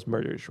everyone knows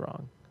murder is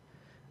wrong.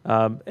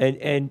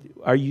 And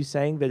are you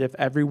saying that if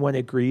everyone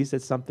agrees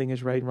that something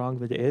is right and wrong,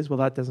 that it is? Well,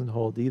 that doesn't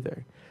hold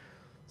either.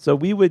 So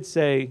we would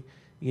say,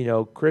 you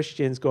know,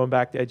 Christians, going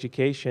back to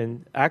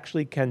education,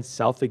 actually can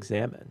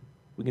self-examine.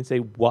 We can say,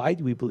 why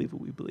do we believe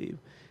what we believe?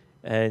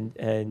 And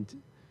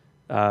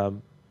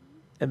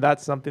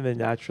that's something that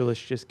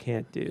naturalists just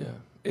can't do.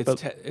 Yeah.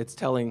 But- It's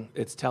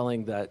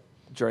telling that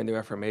during the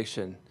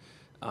Reformation,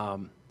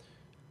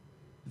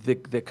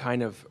 the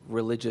kind of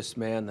religious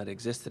man that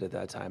existed at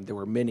that time, there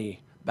were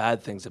many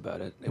bad things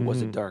about it. It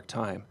was a dark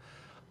time,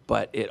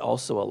 but it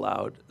also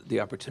allowed the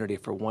opportunity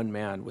for one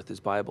man with his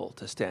Bible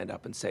to stand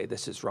up and say,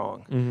 this is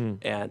wrong.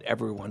 And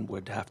everyone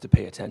would have to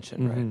pay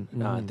attention,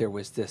 right? There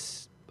was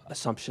this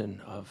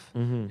assumption of,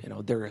 you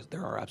know, there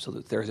are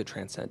absolutes. There is a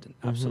transcendent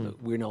absolute.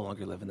 We no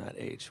longer live in that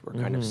age.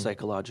 We're kind of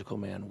psychological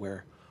man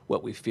where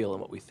what we feel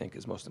and what we think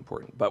is most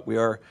important. But we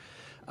are,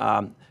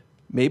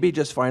 maybe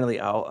just finally,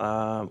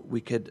 Al, we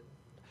could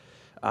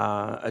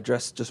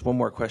address just one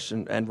more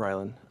question, and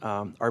Rylan.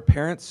 Are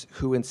parents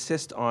who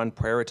insist on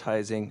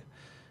prioritizing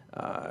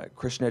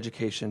Christian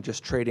education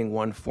just trading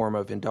one form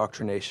of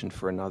indoctrination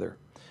for another?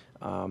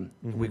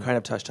 We kind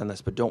of touched on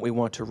this, but don't we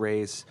want to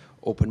raise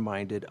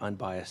open-minded,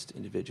 unbiased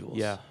individuals?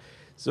 Yeah.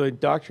 So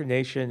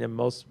indoctrination, and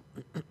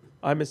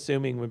I'm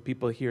assuming when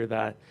people hear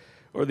that,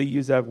 or they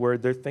use that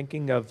word, they're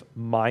thinking of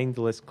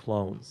mindless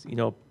clones. You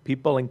know,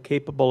 people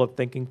incapable of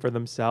thinking for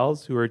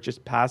themselves, who are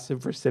just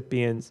passive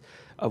recipients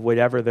of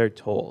whatever they're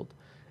told.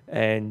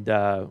 And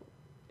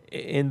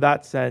in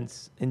that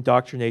sense,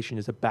 indoctrination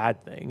is a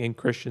bad thing. And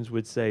Christians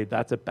would say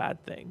that's a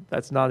bad thing.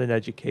 That's not an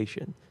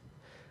education.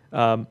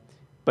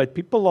 But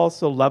people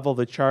also level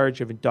the charge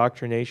of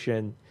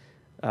indoctrination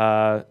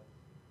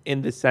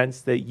in the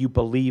sense that you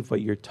believe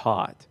what you're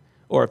taught.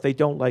 Or if they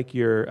don't like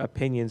your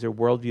opinions or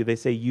worldview, they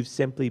say you've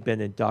simply been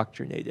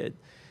indoctrinated.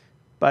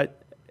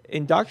 But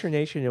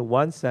indoctrination in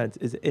one sense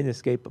is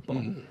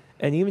inescapable.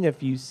 And even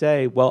if you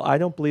say, well, I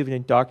don't believe in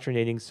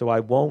indoctrinating, so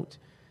I won't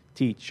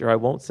teach or I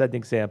won't set an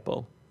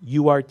example.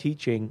 you are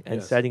teaching and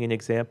Yes. setting an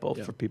example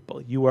Yeah. for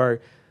people. You are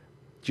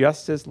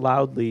just as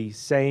loudly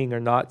saying or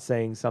not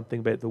saying something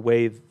about the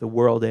way the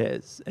world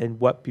is and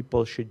what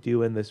people should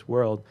do in this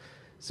world.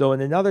 So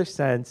in another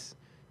sense,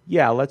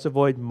 yeah, let's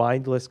avoid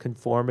mindless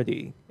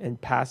conformity and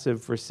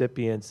passive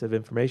recipients of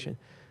information.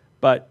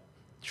 But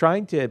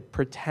trying to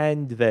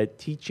pretend that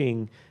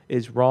teaching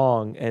is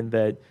wrong and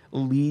that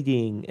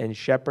leading and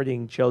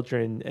shepherding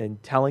children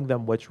and telling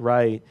them what's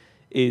right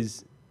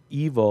is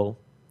evil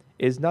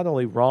is not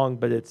only wrong,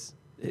 but it's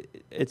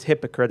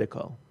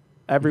hypocritical.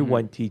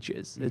 Everyone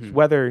teaches. It's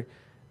whether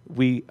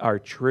we are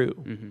true.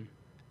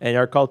 And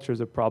our culture is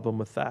a problem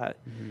with that.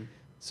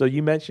 So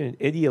you mentioned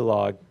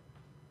ideologue.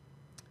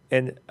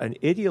 And an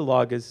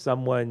ideologue is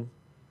someone,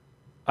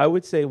 I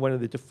would say one of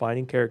the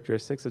defining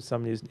characteristics of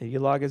someone who's an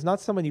ideologue is not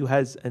someone who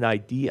has an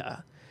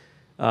idea,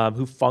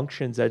 who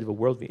functions out of a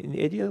worldview. An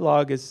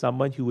ideologue is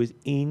someone who is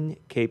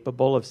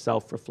incapable of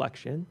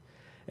self-reflection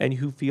and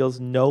who feels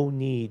no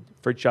need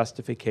for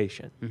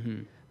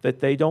justification. That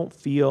they don't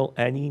feel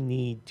any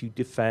need to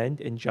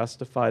defend and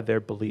justify their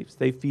beliefs.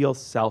 They feel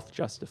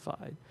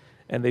self-justified,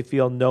 and they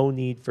feel no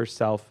need for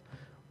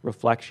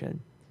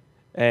self-reflection.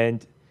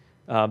 And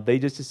they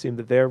just assume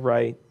that they're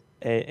right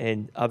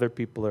and other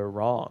people are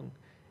wrong.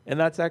 And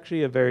that's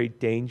actually a very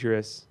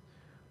dangerous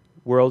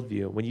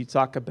worldview. When you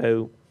talk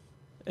about,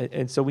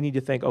 and so we need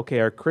to think, okay,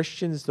 are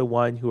Christians the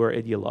one who are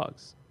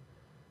ideologues?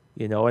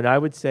 You know, and I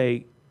would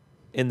say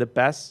in the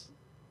best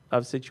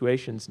of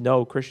situations,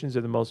 no, Christians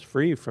are the most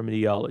free from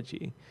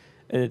ideology.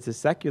 And it's a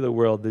secular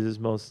world that is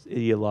most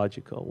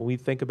ideological. When we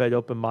think about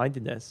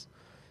open-mindedness,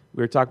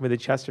 we were talking about the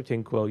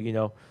Chesterton quote, you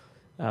know,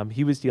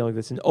 he was dealing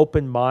with this. An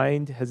open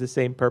mind has the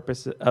same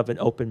purpose of an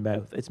open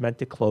mouth. It's meant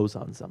to close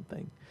on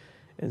something.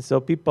 And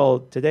so people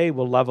today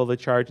will level the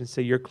charge and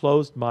say you're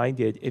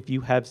closed-minded if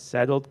you have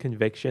settled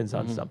convictions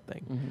on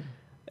something.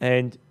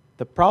 And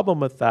the problem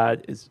with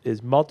that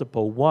is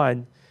multiple.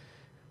 One,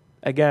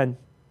 again,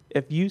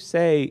 if you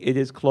say it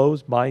is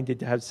closed-minded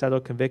to have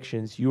settled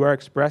convictions, you are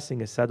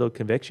expressing a settled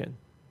conviction.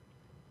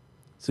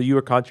 So you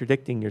are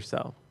contradicting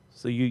yourself.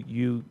 So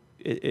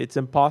it's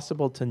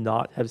impossible to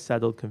not have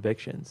settled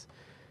convictions.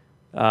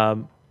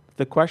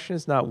 The question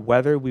is not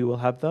whether we will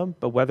have them,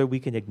 but whether we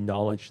can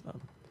acknowledge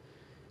them.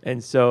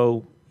 And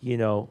so, you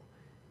know,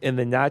 in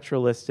the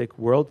naturalistic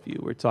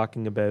worldview we're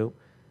talking about,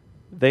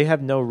 they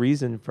have no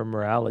reason for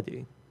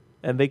morality,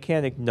 and they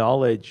can't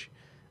acknowledge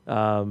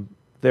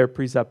their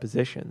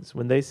presuppositions.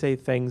 When they say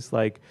things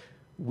like,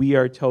 we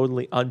are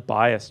totally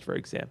unbiased, for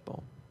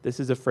example, this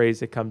is a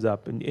phrase that comes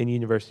up in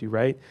university,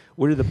 right?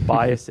 What are the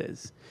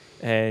biases?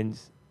 And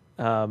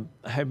I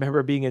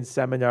remember being in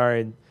seminar,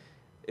 and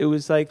it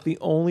was like the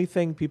only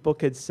thing people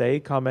could say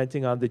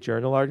commenting on the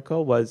journal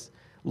article was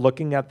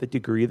looking at the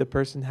degree the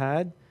person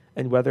had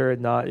and whether or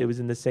not it was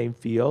in the same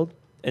field.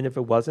 And if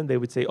it wasn't, they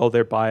would say, oh,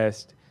 they're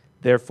biased,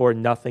 therefore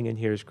nothing in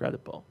here is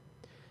credible.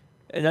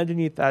 And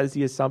underneath that is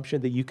the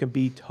assumption that you can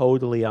be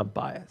totally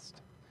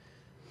unbiased.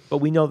 But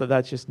we know that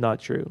that's just not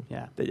true.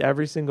 Yeah. That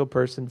every single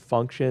person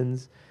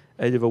functions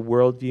out of a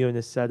worldview and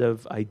a set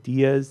of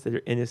ideas that are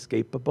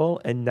inescapable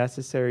and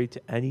necessary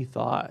to any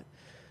thought.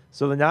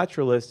 So the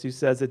naturalist who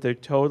says that they're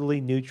totally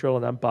neutral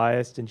and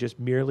unbiased and just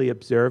merely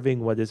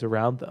observing what is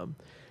around them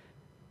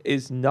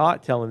is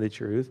not telling the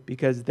truth,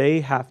 because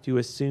they have to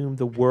assume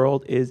the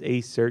world is a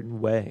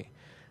certain way,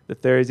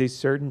 that there is a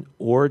certain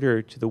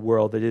order to the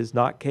world that is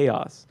not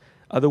chaos.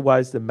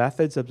 Otherwise, the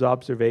methods of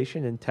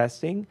observation and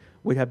testing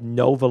would have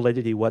no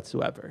validity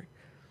whatsoever.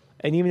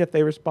 And even if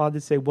they respond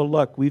and say, well,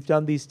 look, we've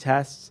done these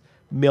tests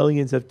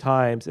millions of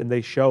times and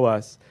they show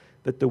us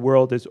that the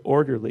world is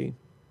orderly,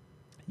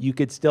 you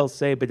could still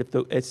say, but if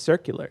it's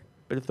circular.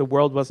 But if the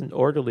world wasn't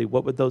orderly,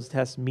 what would those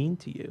tests mean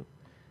to you?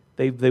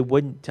 They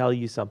wouldn't tell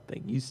you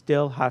something. You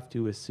still have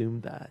to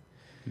assume that.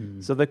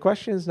 So the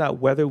question is not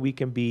whether we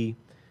can be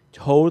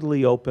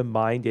totally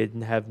open-minded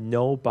and have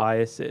no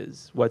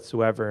biases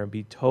whatsoever and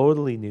be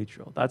totally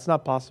neutral. That's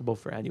not possible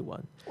for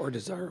anyone. Or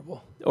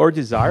desirable. Or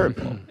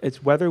desirable.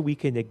 It's whether we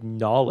can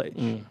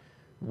acknowledge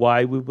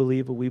why we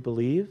believe what we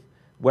believe,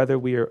 whether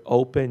we are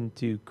open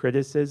to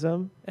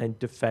criticism and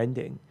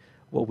defending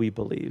what we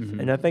believe.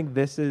 And I think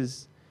this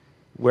is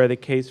where the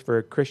case for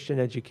a Christian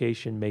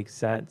education makes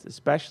sense,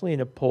 especially in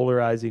a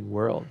polarizing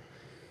world,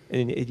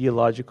 in an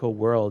ideological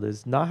world,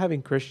 is not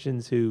having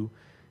Christians who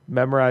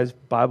memorize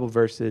Bible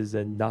verses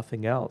and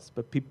nothing else,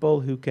 but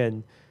people who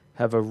can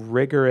have a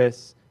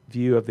rigorous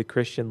view of the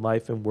Christian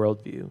life and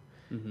worldview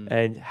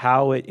and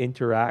how it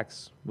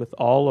interacts with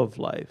all of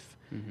life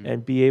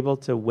and be able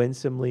to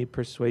winsomely,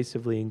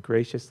 persuasively, and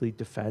graciously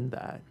defend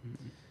that,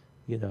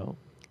 you know.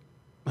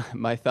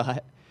 My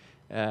thought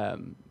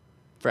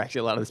for actually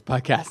a lot of this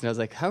podcast, and I was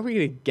like, how are we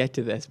going to get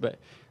to this? But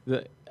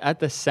at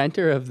the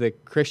center of the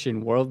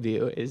Christian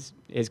worldview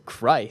is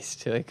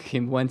Christ. Like,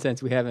 in one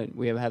sense, we haven't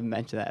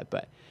mentioned that,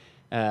 but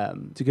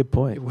It's a good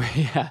point.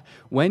 Yeah,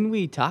 when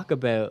we talk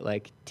about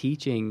like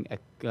teaching a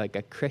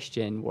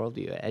Christian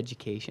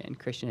worldview,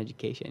 Christian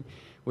education,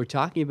 we're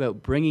talking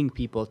about bringing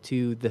people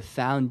to the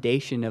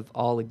foundation of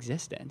all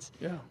existence.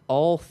 Yeah.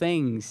 All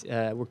things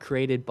were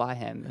created by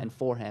him and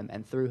for him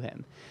and through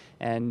him,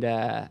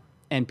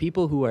 and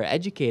people who are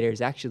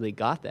educators actually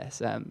got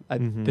this.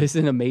 This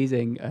is an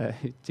amazing.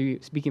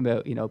 Speaking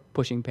about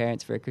pushing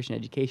parents for a Christian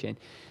education,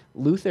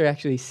 Luther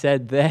actually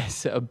said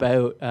this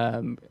about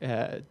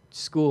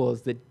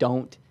schools that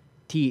don't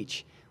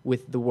teach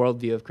with the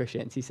worldview of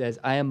Christians. He says,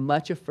 "I am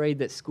much afraid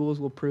that schools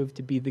will prove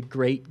to be the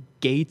great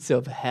gates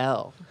of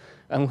hell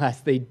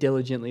unless they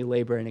diligently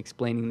labor in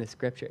explaining the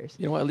scriptures."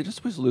 You know what? I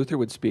just wish Luther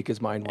would speak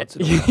his mind once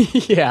in a while.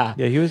 Yeah.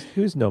 Yeah, he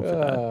was known for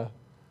that.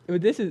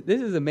 But this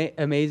is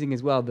amazing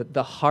as well.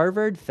 The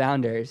Harvard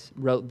founders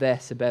wrote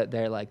this about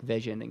their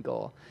vision and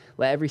goal.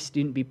 Let every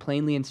student be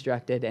plainly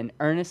instructed and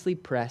earnestly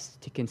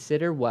pressed to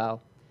consider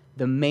well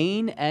the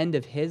main end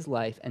of his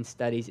life and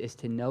studies is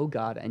to know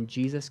God and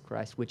Jesus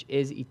Christ, which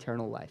is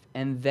eternal life,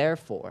 and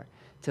therefore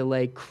to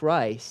lay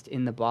Christ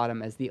in the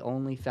bottom as the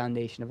only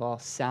foundation of all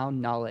sound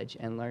knowledge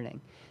and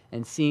learning.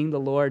 And seeing the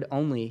Lord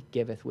only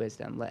giveth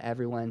wisdom, let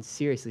everyone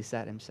seriously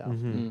set himself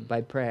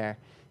by prayer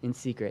in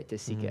secret to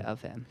seek it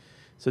of him.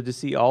 So to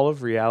see all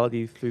of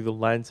reality through the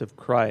lens of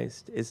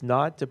Christ is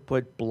not to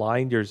put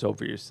blinders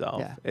over yourself.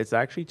 Yeah. It's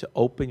actually to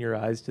open your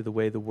eyes to the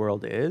way the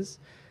world is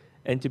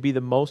and to be the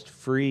most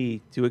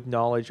free to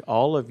acknowledge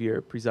all of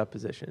your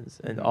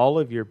presuppositions and all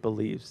of your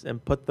beliefs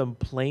and put them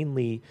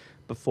plainly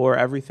before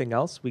everything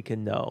else we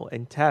can know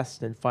and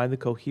test and find the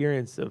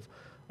coherence of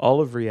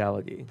all of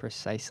reality.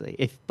 Precisely.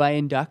 If by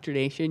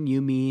indoctrination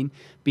you mean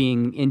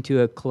being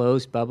into a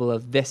closed bubble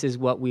of this is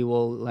what we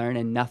will learn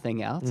and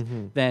nothing else,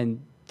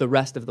 then the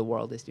rest of the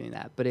world is doing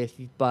that. But if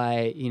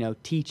by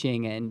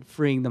teaching and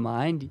freeing the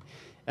mind,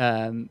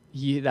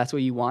 that's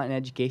what you want in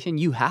education,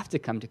 you have to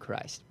come to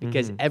Christ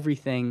because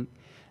everything.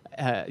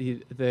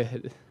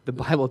 The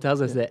Bible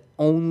tells us that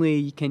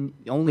only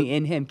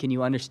in Him can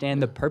you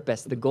understand the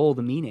purpose, the goal,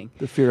 the meaning.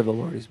 The fear of the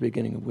Lord is the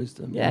beginning of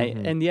wisdom. Yeah,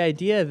 and the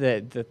idea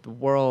that the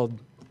world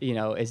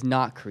is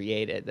not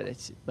created, that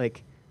it's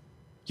like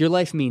your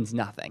life means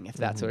nothing if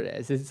that's what it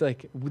is. It's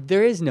like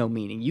there is no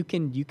meaning. You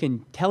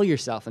can tell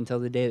yourself until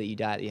the day that you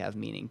die that you have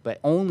meaning, but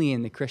only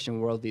in the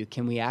Christian worldview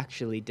can we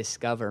actually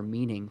discover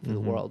meaning for the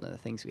world and the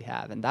things we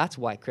have. And that's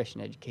why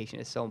Christian education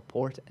is so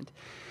important.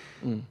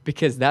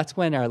 Because that's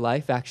when our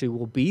life actually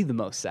will be the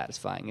most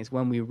satisfying, is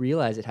when we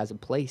realize it has a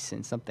place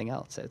in something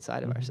else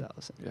outside of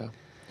ourselves. Yeah.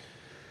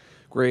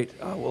 Great.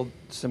 Well,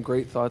 some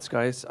great thoughts,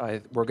 guys.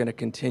 We're going to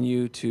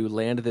continue to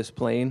land this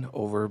plane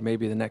over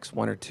maybe the next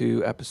 1 or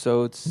 2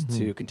 episodes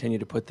to continue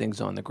to put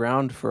things on the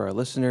ground for our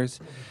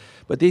listeners.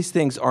 But these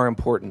things are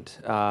important.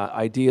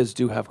 Ideas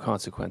do have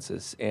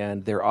consequences,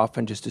 and they're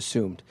often just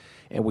assumed.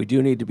 And we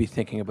do need to be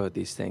thinking about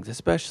these things,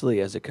 especially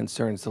as it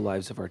concerns the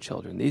lives of our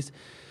children.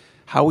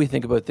 How we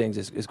think about things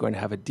is going to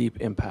have a deep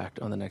impact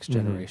on the next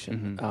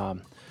generation.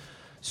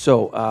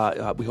 So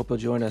we hope you'll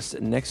join us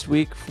next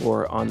week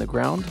for On the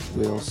Ground.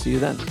 We'll see you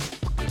then.